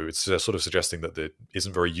start. So it's sort of suggesting that it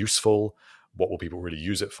isn't very useful. What will people really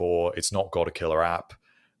use it for? It's not got a killer app.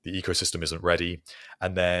 The ecosystem isn't ready.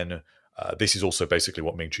 And then this is also basically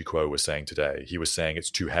what Ming-Chi Kuo was saying today. He was saying it's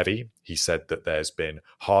too heavy. He said that there's been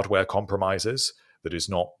hardware compromises that is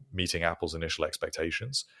not meeting Apple's initial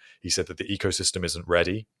expectations. He said that the ecosystem isn't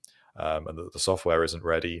ready and that the software isn't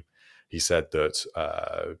ready. He said that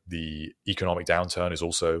the economic downturn is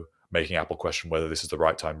also making Apple question whether this is the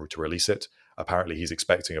right time to release it. Apparently, he's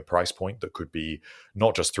expecting a price point that could be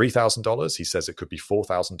not just $3,000. He says it could be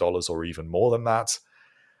 $4,000 or even more than that.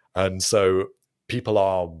 And so people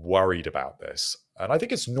are worried about this. And I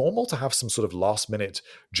think it's normal to have some sort of last-minute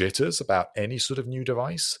jitters about any sort of new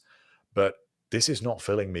device. But this is not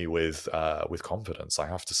filling me with confidence, I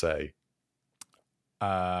have to say.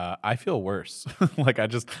 I feel worse.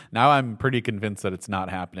 Now I'm pretty convinced that it's not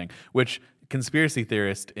happening, which conspiracy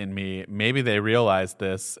theorist in me, maybe they realize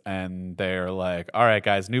this and they're like, all right,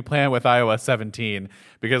 guys, new plan with iOS 17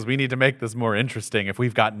 because we need to make this more interesting if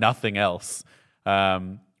we've got nothing else.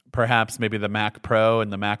 Perhaps maybe the Mac Pro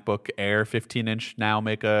and the MacBook Air 15-inch now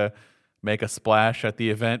make a splash at the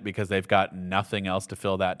event because they've got nothing else to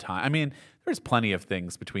fill that time. I mean, there's plenty of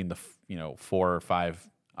things between the 4 or 5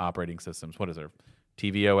 operating systems. What is there?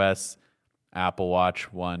 tvOS, Apple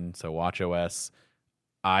Watch 1, so watchOS,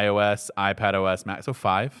 iOS, iPadOS, Mac, so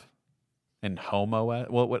 5, and HomeOS.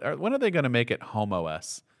 Well, when are they going to make it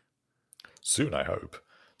HomeOS? Soon, I hope.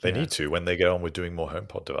 They need to when they get on with doing more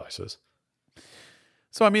HomePod devices.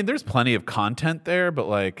 So, I mean, there's plenty of content there, but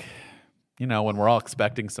when we're all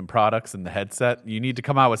expecting some products in the headset, you need to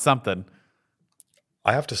come out with something.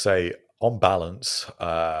 I have to say, on balance,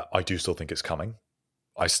 I do still think it's coming.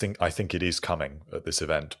 I think it is coming at this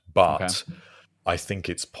event, but I think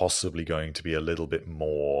it's possibly going to be a little bit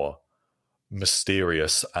more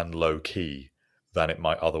mysterious and low-key than it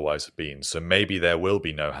might otherwise have been. So maybe there will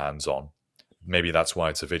be no hands-on. Maybe that's why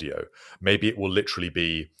it's a video. Maybe it will literally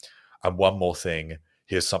be, and one more thing,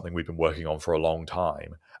 here's something we've been working on for a long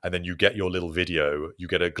time. And then you get your little video, you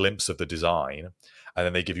get a glimpse of the design, and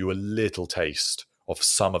then they give you a little taste of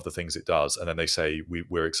some of the things it does. And then they say,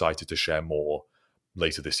 we're excited to share more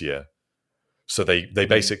later this year. So they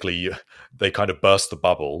basically, they kind of burst the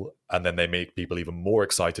bubble, and then they make people even more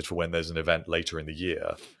excited for when there's an event later in the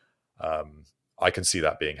year. I can see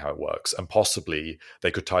that being how it works. And possibly they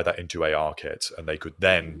could tie that into ARKit, and they could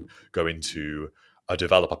then go into a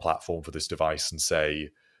developer platform for this device and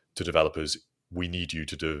say to developers, we need you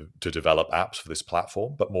to develop apps for this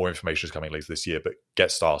platform, but more information is coming later this year, but get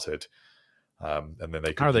started. And then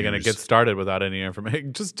they could How are they going to get started without any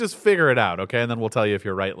information? Just figure it out, okay? And then we'll tell you if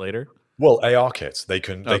you're right later. Well, ARKit, they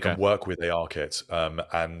can work with ARKit.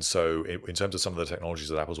 And so in terms of some of the technologies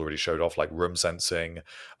that Apple's already showed off, like room sensing,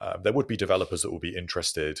 there would be developers that would be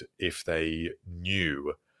interested if they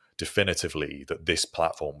knew definitively that this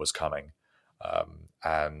platform was coming.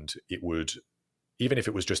 And it would, even if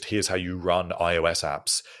it was just here's how you run iOS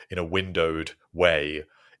apps in a windowed way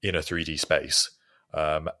in a 3D space,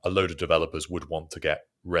 a load of developers would want to get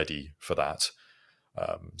ready for that.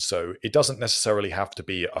 So it doesn't necessarily have to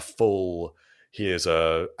be a full, here's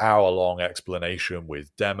a hour-long explanation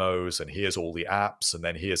with demos, and here's all the apps, and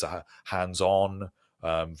then here's a hands-on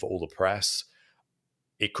for all the press.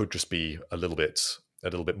 It could just be a little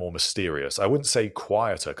bit more mysterious. I wouldn't say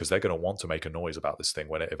quieter, because they're going to want to make a noise about this thing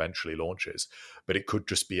when it eventually launches, but it could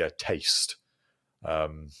just be a taste.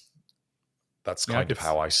 That's kind of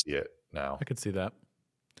how I see it now. I could see that.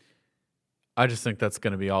 I just think that's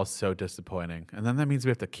going to be all so disappointing. And then that means we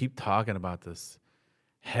have to keep talking about this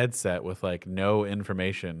headset with like no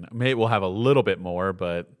information. Maybe we'll have a little bit more,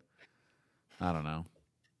 but I don't know.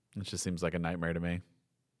 It just seems like a nightmare to me.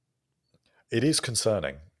 It is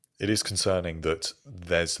concerning. It is concerning that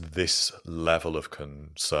there's this level of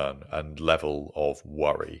concern and level of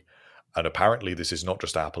worry. And apparently this is not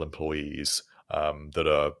just Apple employees that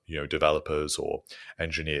are, developers or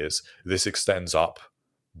engineers. This extends up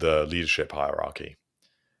the leadership hierarchy.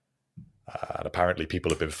 And apparently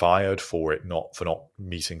people have been fired for not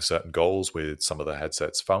meeting certain goals with some of the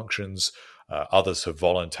headset's functions. Others have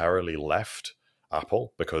voluntarily left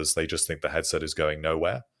Apple because they just think the headset is going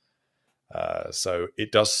nowhere. So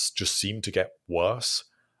it does just seem to get worse.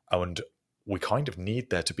 And we kind of need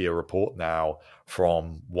there to be a report now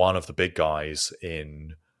from one of the big guys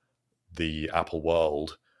in the Apple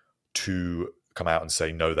world to come out and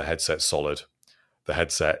say, no, the headset's solid. The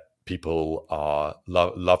headset, people are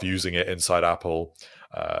love using it inside Apple,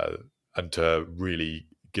 and to really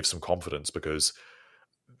give some confidence, because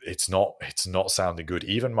it's not sounding good.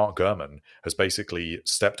 Even Mark Gurman has basically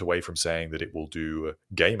stepped away from saying that it will do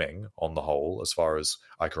gaming on the whole, as far as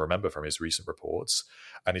I can remember from his recent reports,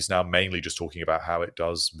 and is now mainly just talking about how it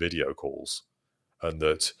does video calls, and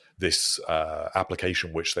that this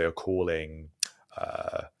application, which they are calling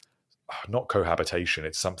not cohabitation,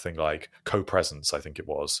 it's something like co-presence, I think it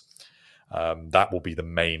was, that will be the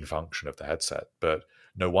main function of the headset. But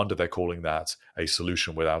no wonder they're calling that a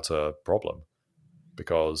solution without a problem,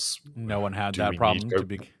 because no one had that problem to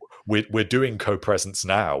be. We're doing co-presence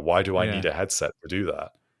now. Why do I need a headset to do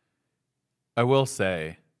that? I will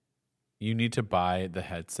say, you need to buy the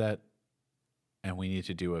headset, and we need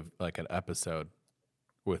to do an episode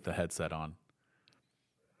with the headset on.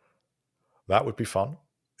 That would be fun.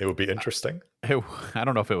 It would be interesting. I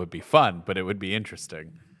don't know if it would be fun, but it would be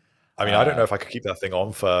interesting. I mean, I don't know if I could keep that thing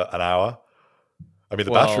on for an hour. I mean,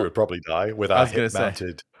 the battery would probably die with our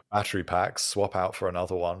hip-mounted battery packs. Swap out for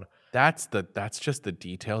another one. That's just the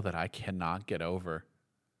detail that I cannot get over.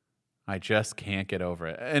 I just can't get over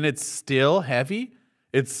it. And it's still heavy.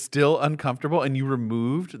 It's still uncomfortable. And you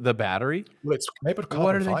removed the battery. Well, it's made of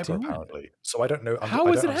carbon fiber, apparently. So I don't know. How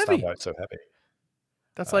is it heavy? Why it's so heavy.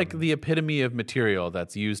 That's like the epitome of material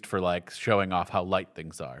that's used for like showing off how light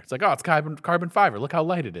things are. It's like, oh, it's carbon fiber. Look how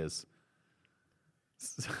light it is.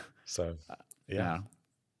 So, yeah.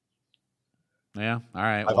 Yeah. All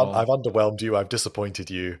right. I've underwhelmed you. I've disappointed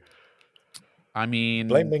you. I mean,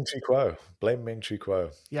 blame Ming-Chi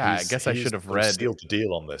Kuo. Yeah, I guess I should have read. Sealed the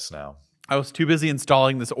deal on this now. I was too busy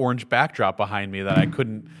installing this orange backdrop behind me that I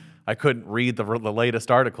couldn't read the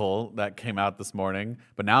latest article that came out this morning.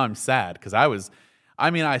 But now I'm sad because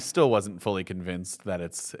I still wasn't fully convinced that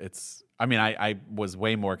it's. I mean, I was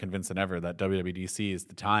way more convinced than ever that WWDC is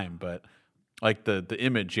the time, but like the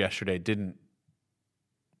image yesterday didn't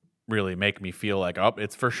really make me feel like, oh,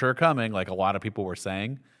 it's for sure coming, like a lot of people were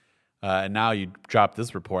saying. And now you drop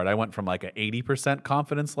this report. I went from like an 80%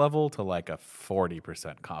 confidence level to like a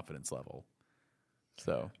 40% confidence level.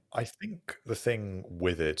 So I think the thing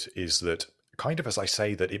with it is that, kind of as I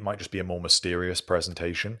say that it might just be a more mysterious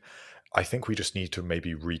presentation, I think we just need to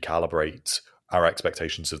maybe recalibrate our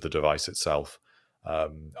expectations of the device itself.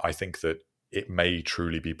 I think that it may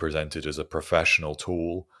truly be presented as a professional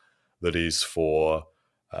tool that is for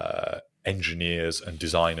engineers and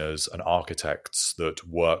designers and architects that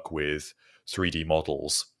work with 3D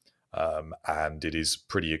models. And it is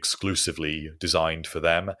pretty exclusively designed for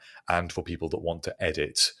them and for people that want to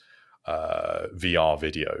edit VR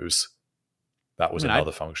videos. That was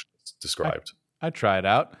another function described. I try it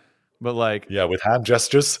out, but like... Yeah, with hand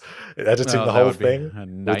gestures, editing the whole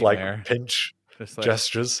thing with like pinch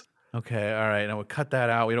gestures. Okay, all right, now we'll cut that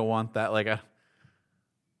out. We don't want that.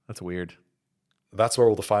 That's weird. That's where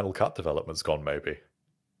all the Final Cut development's gone, maybe.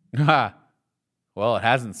 Well, it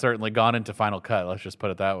hasn't certainly gone into Final Cut. Let's just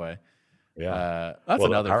put it that way. Yeah, that's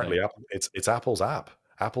another apparently thing. It's Apple's app.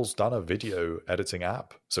 Apple's done a video editing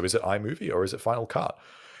app. So is it iMovie or is it Final Cut?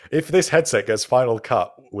 If this headset gets Final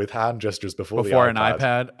Cut with hand gestures before an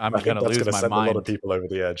iPad, I'm going to lose my mind. Send a lot of people over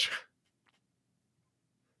the edge.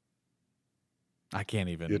 I can't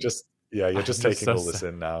even. You're just taking all this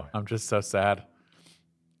in now. I'm just so sad.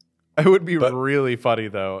 It would be really funny,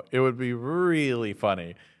 though. It would be really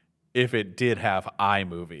funny if it did have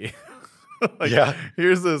iMovie. Like, Yeah.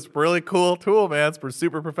 here's this really cool tool, man. It's for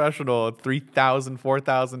super professional. It's $3,000,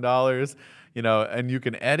 $4,000, and you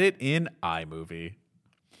can edit in iMovie.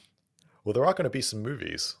 Well, there are going to be some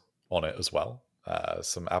movies on it as well.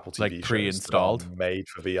 Some Apple TV Like shows that are pre-installed? made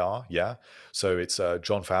for VR. Yeah. So it's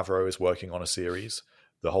Jon Favreau is working on a series.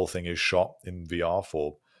 The whole thing is shot in VR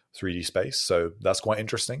for 3D space. So that's quite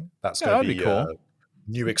interesting. That's Yeah, going to that'd be be a cool.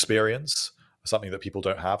 new experience, something that people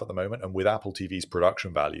don't have at the moment. And with Apple TV's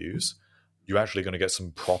production values, you're actually going to get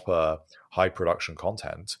some proper high production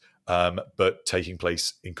content, but taking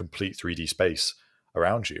place in complete 3D space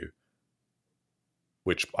around you,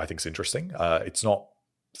 which I think is interesting. It's not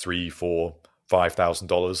 $3, $4,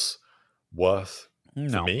 $5,000 worth for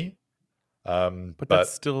No. me. But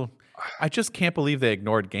that's still, I just can't believe they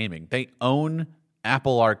ignored gaming. They own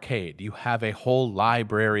Apple Arcade. You have a whole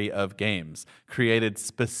library of games created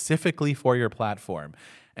specifically for your platform.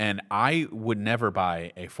 And I would never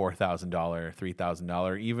buy a $4,000,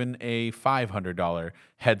 $3,000, even a $500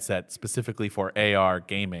 headset specifically for AR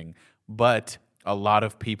gaming. But a lot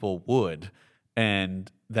of people would. And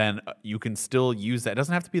then you can still use that. It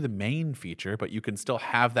doesn't have to be the main feature, but you can still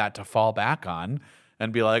have that to fall back on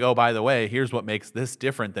and be like, oh, by the way, here's what makes this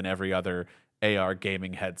different than every other AR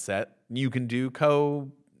gaming headset. You can do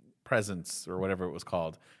co-presence or whatever it was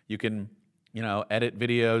called. You can, edit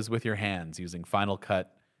videos with your hands using Final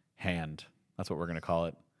Cut Hand. That's what we're going to call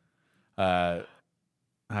it. I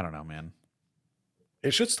don't know, man.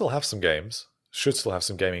 It should still have some games, should still have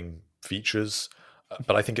some gaming features,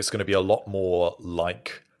 but I think it's going to be a lot more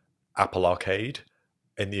like Apple Arcade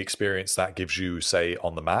in the experience that gives you, say,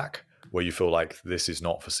 on the Mac, where you feel like this is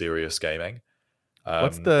not for serious gaming.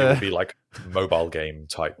 It will be like mobile game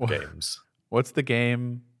type games. What's the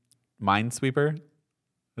game? Minesweeper?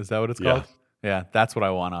 Is that what it's called? Yeah, that's what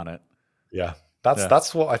I want on it. Yeah,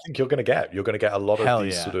 that's what I think you're going to get. You're going to get a lot of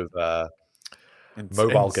these sort of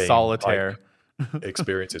mobile game solitaire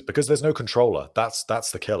experiences, because there's no controller. That's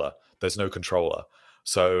the killer. There's no controller,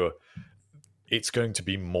 so it's going to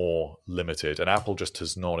be more limited. And Apple just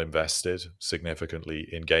has not invested significantly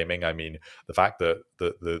in gaming. I mean, the fact that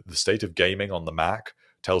the state of gaming on the Mac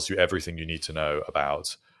tells you everything you need to know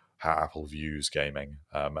about how Apple views gaming.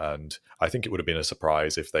 And I think it would have been a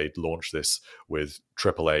surprise if they'd launched this with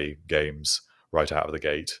AAA games right out of the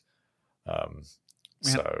gate.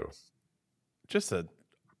 So just a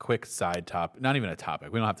quick side topic, not even a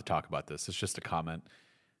topic. We don't have to talk about this. It's just a comment.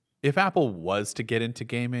 If Apple was to get into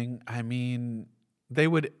gaming, I mean, they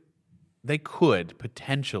could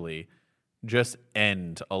potentially just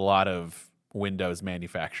end a lot of Windows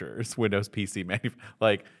manufacturers, Windows PC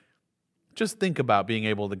like, just think about being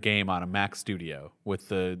able to game on a Mac Studio with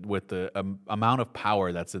the amount of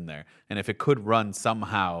power that's in there, and if it could run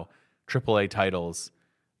somehow AAA titles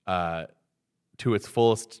to its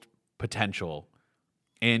fullest potential,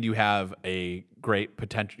 and you have a great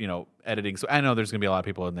potential, editing. So I know there's going to be a lot of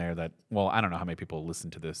people in there that, well, I don't know how many people listen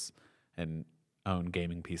to this and own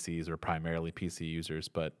gaming PCs or primarily PC users,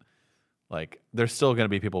 but like, there's still going to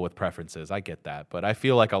be people with preferences. I get that, but I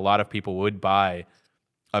feel like a lot of people would buy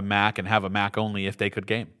a Mac and have a Mac only if they could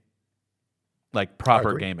game, like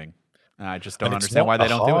proper gaming. And I just don't understand why they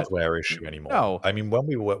don't do it. It's not a hardware issue anymore. No. I mean,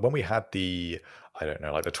 when we had the, I don't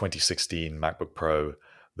know, like the 2016 MacBook Pro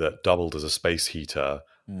that doubled as a space heater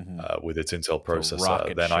with its Intel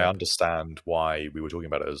processor, then I understand why we were talking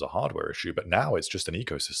about it as a hardware issue. But now it's just an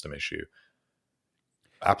ecosystem issue.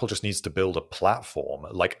 Apple just needs to build a platform.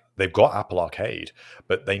 Like, they've got Apple Arcade,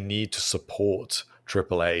 but they need to support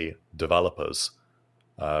AAA developers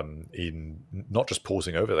in not just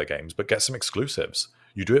porting over their games, but get some exclusives.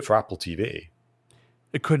 You do it for Apple TV.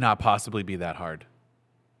 It could not possibly be that hard.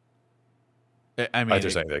 I mean, I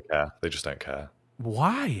just think they care. They just don't care.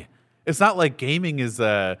 Why? It's not like gaming is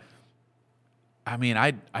I mean,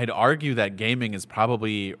 I'd argue that gaming is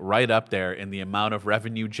probably right up there in the amount of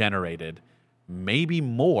revenue generated, maybe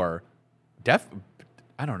more.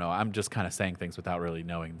 I don't know. I'm just kind of saying things without really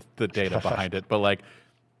knowing the data behind it. But like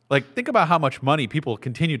think about how much money people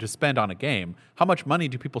continue to spend on a game. How much money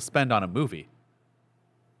do people spend on a movie?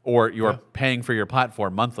 Or you're paying for your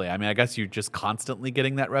platform monthly. I mean, I guess you're just constantly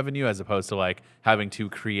getting that revenue as opposed to like having to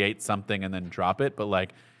create something and then drop it. But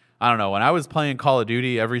like, I don't know. When I was playing Call of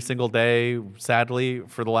Duty every single day, sadly,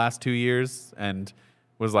 for the last 2 years, and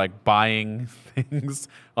was like buying things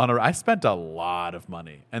I spent a lot of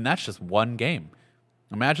money, and that's just one game.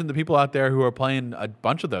 Imagine the people out there who are playing a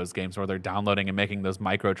bunch of those games where they're downloading and making those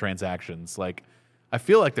microtransactions. Like, I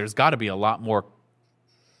feel like there's got to be a lot more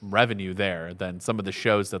revenue there than some of the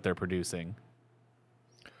shows that they're producing.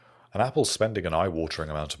 And Apple's spending an eye-watering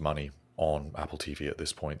amount of money on Apple TV at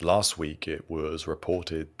this point. Last week, it was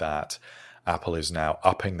reported that Apple is now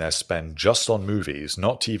upping their spend just on movies,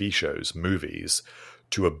 not TV shows, movies,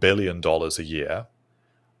 to $1 billion a year.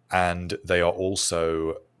 And they are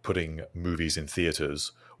also putting movies in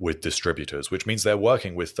theaters with distributors, which means they're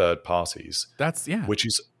working with third parties. Which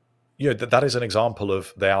is, that is an example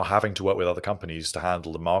of they are having to work with other companies to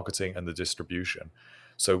handle the marketing and the distribution.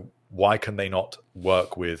 So why can they not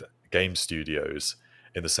work with game studios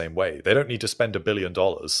in the same way? They don't need to spend $1 billion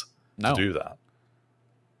to do that.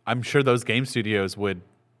 I'm sure those game studios would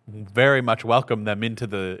very much welcome them into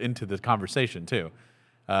the conversation too.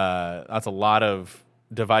 That's a lot of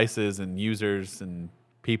devices and users and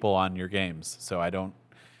people on your games. So I don't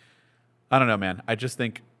know, man. I just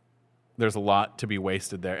think there's a lot to be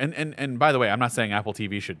wasted there. And by the way, I'm not saying Apple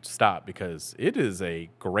TV should stop, because it is a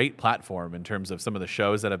great platform in terms of some of the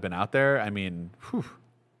shows that have been out there. I mean,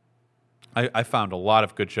 I found a lot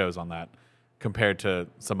of good shows on that compared to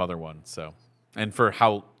some other ones. So, and for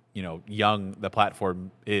how young the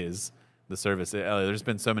platform is, the service, there's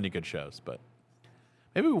been so many good shows. But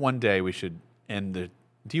maybe one day we should end the.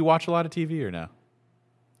 Do you watch a lot of TV or no?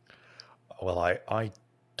 Well, I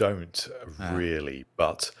don't really,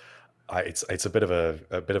 but it's a bit of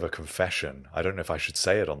a confession. I don't know if I should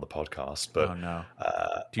say it on the podcast, but oh no,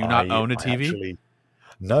 do you not own a TV? Actually,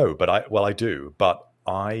 no, but I do, but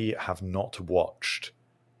I have not watched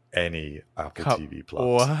any Apple TV Plus.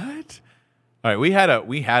 What? All right, we had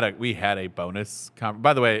a bonus.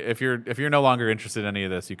 By the way, if you're no longer interested in any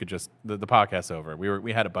of this, you could just the podcast's over.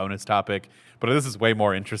 We had a bonus topic, but this is way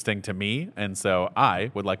more interesting to me, and so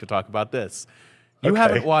I would like to talk about this. You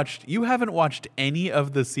haven't watched any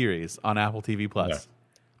of the series on Apple TV Plus.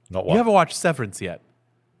 No, not one. You haven't watched Severance yet.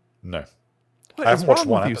 No, I haven't watched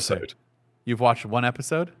one episode. You've watched one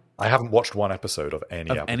episode? I haven't watched one episode of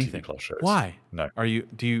any Apple TV Plus shows. Why? No. Do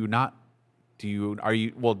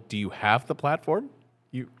you have the platform?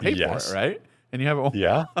 You pay for it, right? And you have it.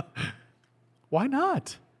 Yeah. Why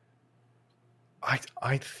not?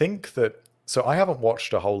 I think that, so I haven't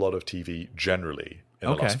watched a whole lot of TV generally in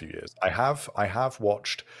the last few years. I have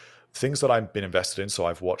watched things that I've been invested in. So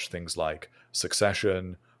I've watched things like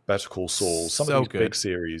Succession, Better Call Saul, some of these big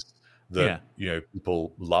series that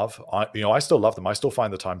people love. I still love them. I still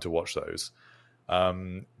find the time to watch those.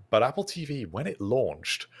 But Apple TV, when it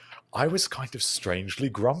launched, I was kind of strangely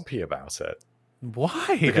grumpy about it.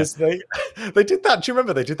 Why? Because they did that. Do you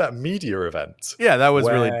remember they did that media event? Yeah, that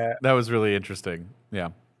was really interesting. Yeah.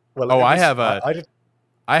 Well, I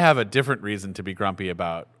have a different reason to be grumpy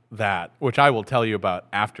about that, which I will tell you about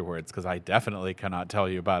afterwards, because I definitely cannot tell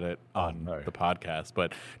you about it on the podcast.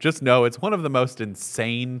 But just know it's one of the most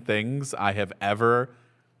insane things I have ever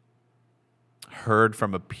heard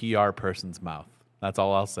from a PR person's mouth. That's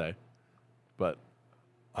all I'll say. But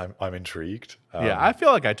I'm intrigued. I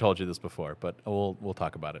feel like I told you this before, but we'll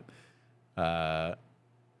talk about it. I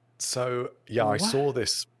saw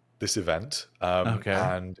this event,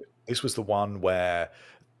 and this was the one where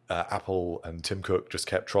Apple and Tim Cook just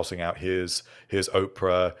kept trotting out here's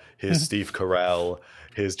Oprah, here's Steve Carell,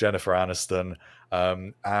 here's Jennifer Aniston,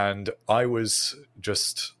 and I was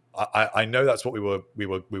just I know that's what we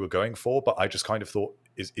were going for, but I just kind of thought,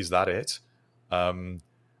 is that it?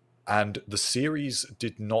 And the series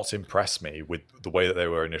did not impress me with the way that they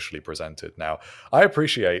were initially presented. Now, I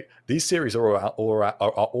appreciate these series are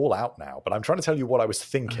all out now, but I'm trying to tell you what I was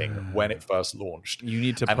thinking when it first launched. You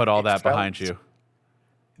need to put all that behind you.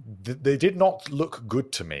 They did not look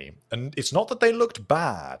good to me. And it's not that they looked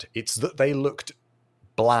bad. It's that they looked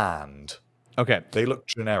bland. Okay. They looked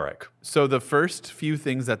generic. So the first few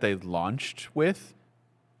things that they launched with,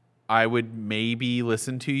 I would maybe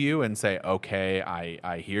listen to you and say, okay,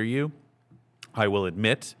 I hear you. I will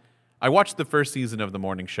admit, I watched the first season of The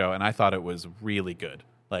Morning Show, and I thought it was really good.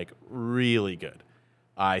 Like, really good.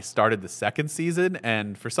 I started the second season,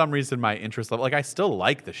 and for some reason, my interest level, I still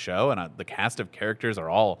like the show, and the cast of characters are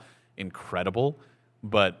all incredible,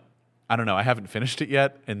 but I don't know, I haven't finished it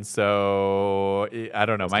yet, and so, I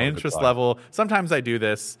don't know, my interest level, sometimes I do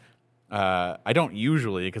this. I don't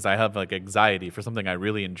usually, because I have anxiety for something I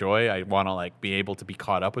really enjoy. I want to be able to be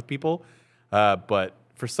caught up with people. But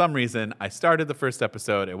for some reason, I started the first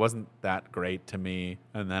episode. It wasn't that great to me.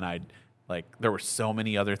 And then there were so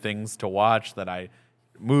many other things to watch that I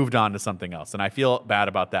moved on to something else. And I feel bad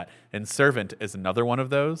about that. And Servant is another one of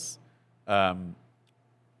those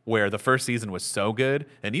where the first season was so good.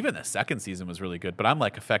 And even the second season was really good. But I'm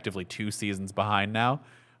effectively 2 seasons behind now.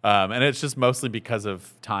 And it's just mostly because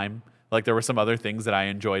of time. There were some other things that I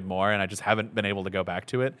enjoyed more, and I just haven't been able to go back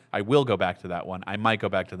to it. I will go back to that one. I might go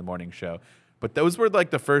back to The Morning Show. But those were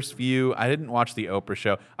the first few. I didn't watch The Oprah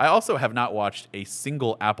Show. I also have not watched a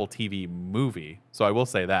single Apple TV movie, so I will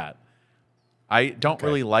say that. I don't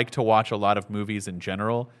really like to watch a lot of movies in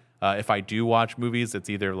general. If I do watch movies, it's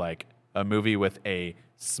either like a movie with a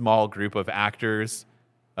small group of actors,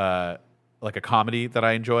 like a comedy that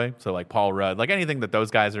I enjoy. So like Paul Rudd, like anything that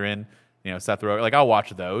those guys are in, Seth Rogen, like I'll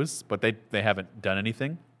watch those, but they haven't done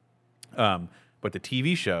anything. But the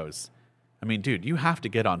TV shows, I mean, dude, you have to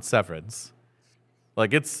get on Severance.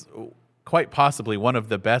 Like it's quite possibly one of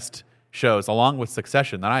the best shows, along with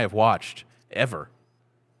Succession, that I have watched ever.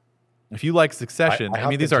 If you like Succession, I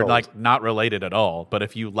mean, these are like not related at all, but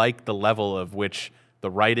if you like the level of which the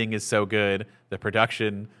writing is so good, the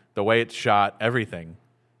production, the way it's shot, everything,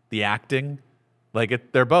 the acting,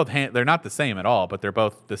 like they're both they're not the same at all, but they're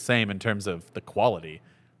both the same in terms of the quality.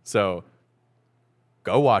 So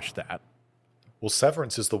go watch that. Well,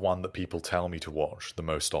 Severance is the one that people tell me to watch the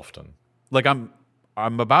most often. Like I'm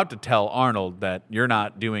about to tell Arnold that you're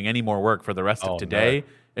not doing any more work for the rest of today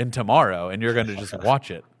and tomorrow, and you're going to just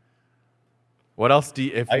watch it. What else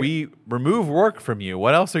if we remove work from you,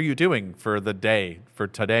 what else are you doing for the day, for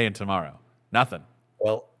today and tomorrow? Nothing.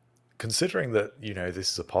 Well, considering that,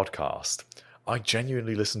 this is a podcast, I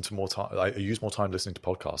genuinely listen to more time. I use more time listening to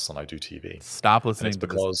podcasts than I do TV. Stop listening to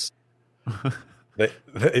this.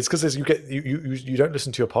 It's because you don't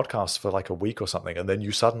listen to your podcast for like a week or something, and then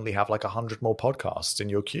you suddenly have like 100 more podcasts in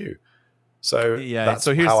your queue. So that's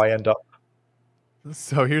how I end up.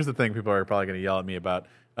 So here's the thing: people are probably going to yell at me about.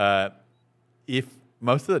 If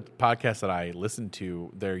most of the podcasts that I listen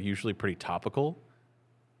to, they're usually pretty topical.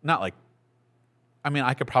 Not like, I mean,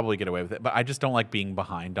 I could probably get away with it, but I just don't like being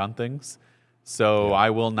behind on things. So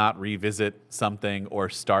I will not revisit something or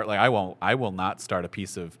start, like I will not start a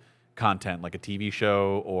piece of content like a TV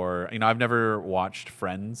show or, I've never watched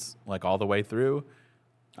Friends like all the way through.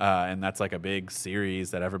 And that's like a big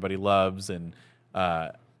series that everybody loves. And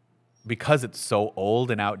because it's so old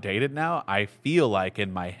and outdated now, I feel like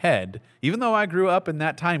in my head, even though I grew up in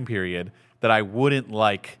that time period, that I wouldn't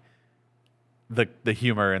like the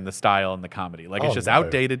humor and the style and the comedy. Like it's just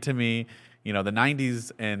outdated to me. The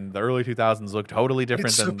 90s and the early 2000s look totally different.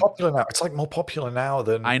 It's so popular now. It's like more popular now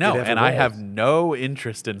than I know, and I have no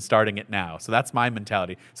interest in starting it now. So that's my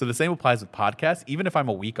mentality. So the same applies with podcasts. Even if I'm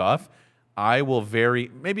a week off, I will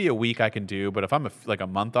maybe a week I can do, but if I'm like a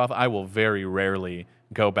month off, I will very rarely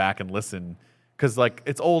go back and listen because like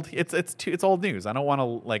it's old. It's old news. I don't want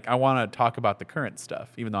to I want to talk about the current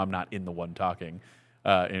stuff, even though I'm not in the one talking.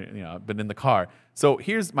 I've been in the car. So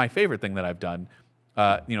here's my favorite thing that I've done.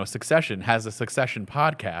 Succession has a Succession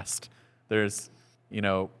podcast. There's,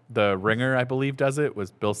 The Ringer, I believe, does it,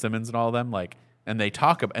 was Bill Simmons and all of them. And they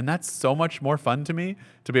talk about, and that's so much more fun to me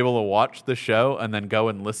to be able to watch the show and then go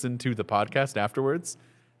and listen to the podcast afterwards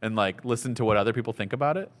and listen to what other people think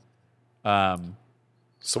about it.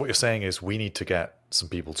 So what you're saying is we need to get some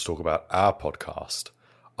people to talk about our podcast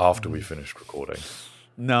after we finish recording.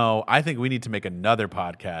 No, I think we need to make another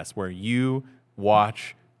podcast where you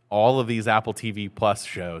watch all of these Apple TV Plus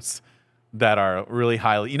shows that are really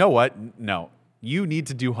highly... You know what? No. You need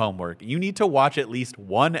to do homework. You need to watch at least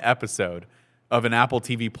one episode of an Apple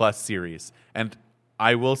TV Plus series. And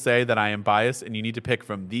I will say that I am biased, and you need to pick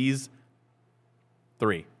from these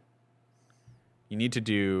 3. You need to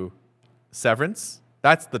do Severance.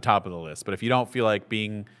 That's the top of the list. But if you don't feel like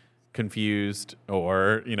being confused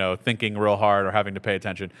or, thinking real hard or having to pay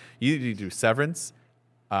attention, you need to do Severance.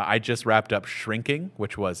 I just wrapped up Shrinking,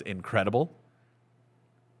 which was incredible.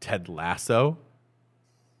 Ted Lasso.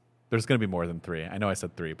 There's going to be more than 3. I know I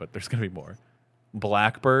said 3, but there's going to be more.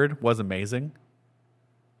 Blackbird was amazing.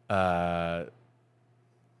 Man,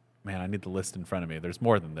 I need the list in front of me. There's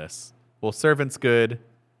more than this. Well, Servant's good.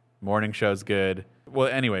 Morning Show's good. Well,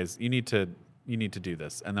 anyways, you need to do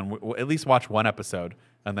this. And then we'll at least watch one episode.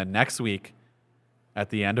 And then next week, at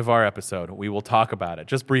the end of our episode, we will talk about it,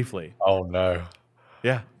 just briefly. Oh, no.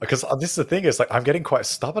 Yeah, because this is the thing is I'm getting quite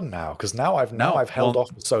stubborn now because I've held off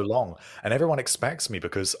for so long, and everyone expects me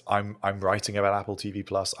because I'm writing about Apple TV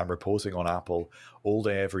Plus, I'm reporting on Apple all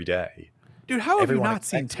day every day. Dude, how have you not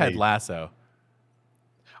seen Ted Lasso?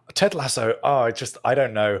 Ted Lasso, I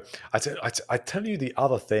don't know. I tell you the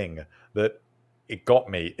other thing that it got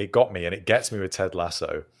me, and it gets me with Ted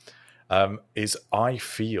Lasso, is I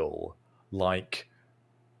feel like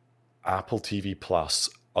Apple TV Plus,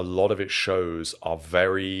 a lot of its shows are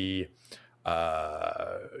very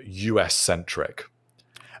US centric,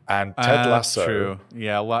 and Ted Lasso. True.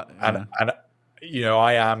 Yeah, a lot. And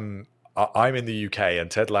I'm in the UK, and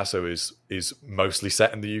Ted Lasso is mostly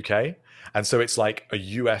set in the UK, and so it's like a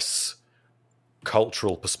US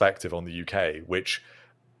cultural perspective on the UK, which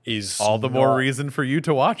is all the more reason for you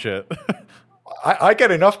to watch it. I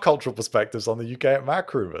get enough cultural perspectives on the UK at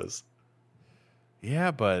Mac Rumors.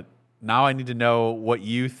 Yeah, but now I need to know what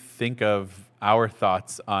you think of our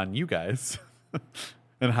thoughts on you guys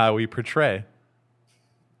and how we portray.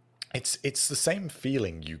 It's the same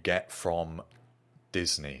feeling you get from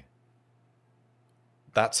Disney.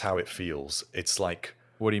 That's how it feels. It's like,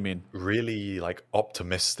 what do you mean? Really like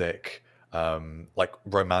optimistic, like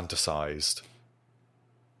romanticized.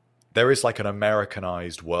 There is like an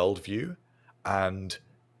Americanized worldview, and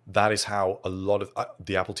that is how a lot of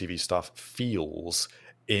the Apple TV stuff feels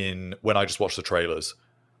when I just watch the trailers.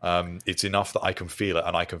 It's enough that I can feel it,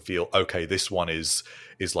 and I can feel, okay, this one is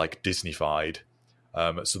like Disney-fied.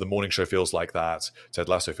 So the morning show feels like that. Ted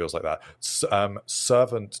Lasso feels like that.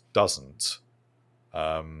 Servant doesn't.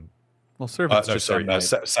 Severance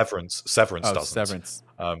doesn't. Severance.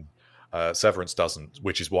 Severance doesn't,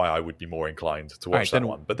 which is why I would be more inclined to watch that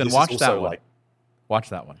one. But then this watch is also that one. Watch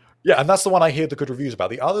that one. Yeah, and that's the one I hear the good reviews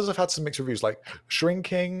about. The others have had some mixed reviews, like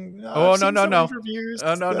Shrinking. No. Reviews.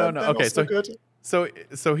 No. Okay,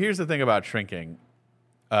 so here's the thing about Shrinking.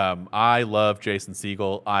 I love Jason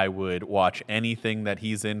Segel. I would watch anything that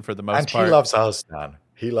he's in for the most part. And he loves us, Dan.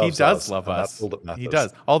 He does love us. That's all that matters. He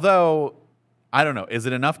does. Although, I don't know, is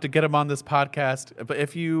it enough to get him on this podcast? But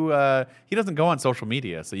if you, he doesn't go on social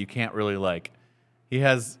media, so you can't really he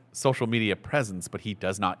has social media presence, but he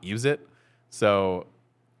does not use it. So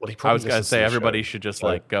I was going to say everybody should just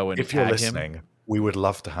go and if you're tag listening, him. We would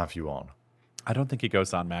love to have you on. I don't think he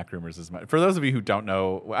goes on Mac Rumors as much. For those of you who don't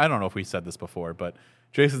know, I don't know if we said this before, but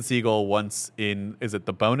Jason Segel once is it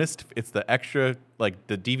the bonus? It's the extra, the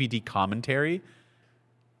DVD commentary.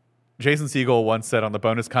 Jason Segel once said on the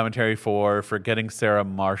bonus commentary for Forgetting Sarah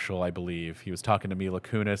Marshall, I believe, he was talking to Mila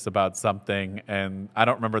Kunis about something, and I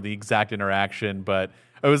don't remember the exact interaction, but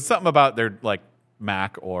it was something about their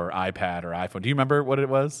Mac or iPad or iPhone. Do you remember what it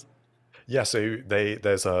was? Yeah, so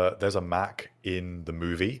there's a Mac in the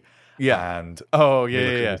movie. Yeah. And Mila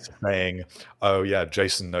Kunis saying, "Oh yeah,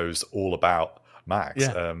 Jason knows all about Macs."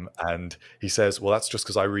 Yeah. And he says, "Well, that's just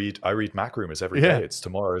because I read Mac Rumors every day. It's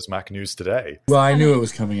tomorrow's Mac News today." Well, I knew it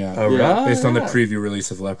was coming out. Oh, really? Based on the preview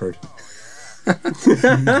release of Leopard.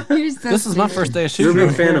 This is my first day of shooting. You're a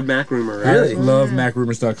big fan of Mac Rumor, right? Really? Love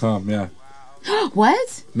MacRumors.com, yeah.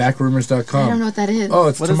 What? MacRumors.com. I don't know what that is. Oh,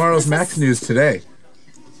 it's tomorrow's Mac News today.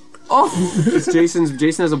 Oh. It's Jason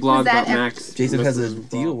has a blog about Macs. Jason has a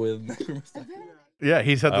deal with MacRumors.com. Yeah,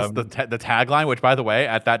 he said the tagline, which, by the way,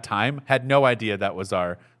 at that time, had no idea that was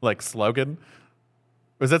our slogan.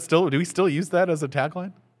 Was that still? Do we still use that as a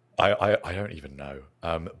tagline? I don't even know.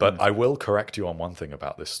 But I will correct you on one thing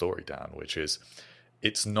about this story, Dan, which is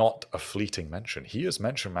it's not a fleeting mention. He has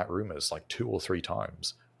mentioned Mac Rumors 2 or 3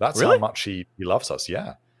 times. That's how much he loves us.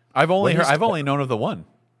 Yeah, I've only known of the one.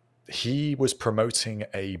 He was promoting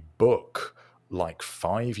a book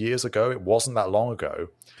 5 years ago. It wasn't that long ago,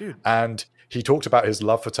 dude. And he talked about his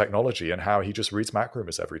love for technology and how he just reads Mac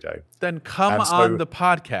Rumors every day. Then come on the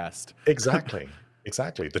podcast. Exactly.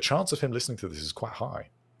 The chance of him listening to this is quite high.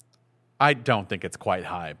 I don't think it's quite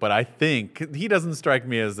high, but I think he doesn't strike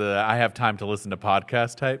me as I have time to listen to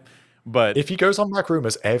podcast type. But if he goes on Mac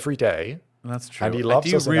Rumors every day, that's true. And he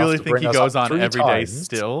loves us do you really enough to think he bring us goes up on 3 every day times,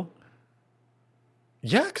 still?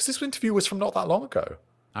 Yeah, because this interview was from not that long ago.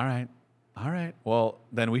 All right. Well,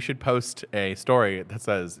 then we should post a story that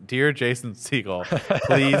says, "Dear Jason Segel,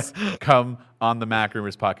 please come on the Mac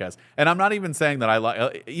Rumors podcast." And I'm not even saying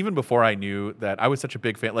that even before I knew that I was such a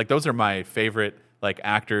big fan. Those are my favorite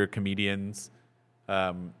actor comedians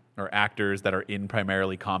or actors that are in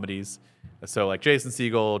primarily comedies. So Jason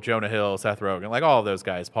Segel, Jonah Hill, Seth Rogen, all of those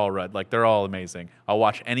guys, Paul Rudd, they're all amazing. I'll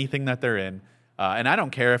watch anything that they're in. And I don't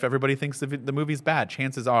care if everybody thinks the movie's bad.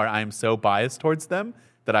 Chances are I am so biased towards them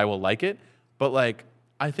that I will like it. But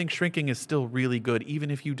I think Shrinking is still really good,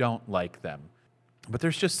 even if you don't like them. But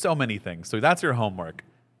there's just so many things. So that's your homework.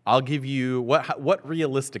 I'll give you what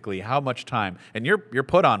realistically, how much time, and you're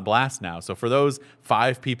put on blast now. So for those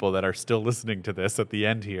 5 people that are still listening to this at the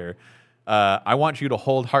end here, I want you to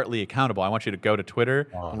hold Hartley accountable. I want you to go to Twitter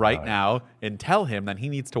now and tell him that he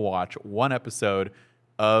needs to watch 1 episode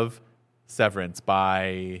of Severance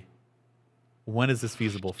by. When is this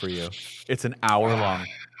feasible for you? It's an hour long.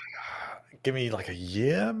 Give me a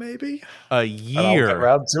year, maybe? A year. And I'll get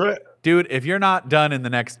around to it. Dude, if you're not done in the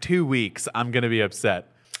next 2 weeks, I'm going to be upset.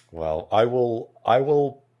 Well, I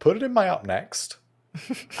will put it in my up next,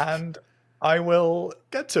 and I will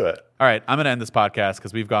get to it. All right, I'm going to end this podcast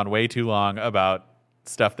because we've gone way too long about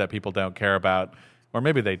stuff that people don't care about, or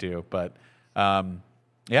maybe they do. But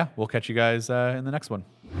we'll catch you guys in the next one.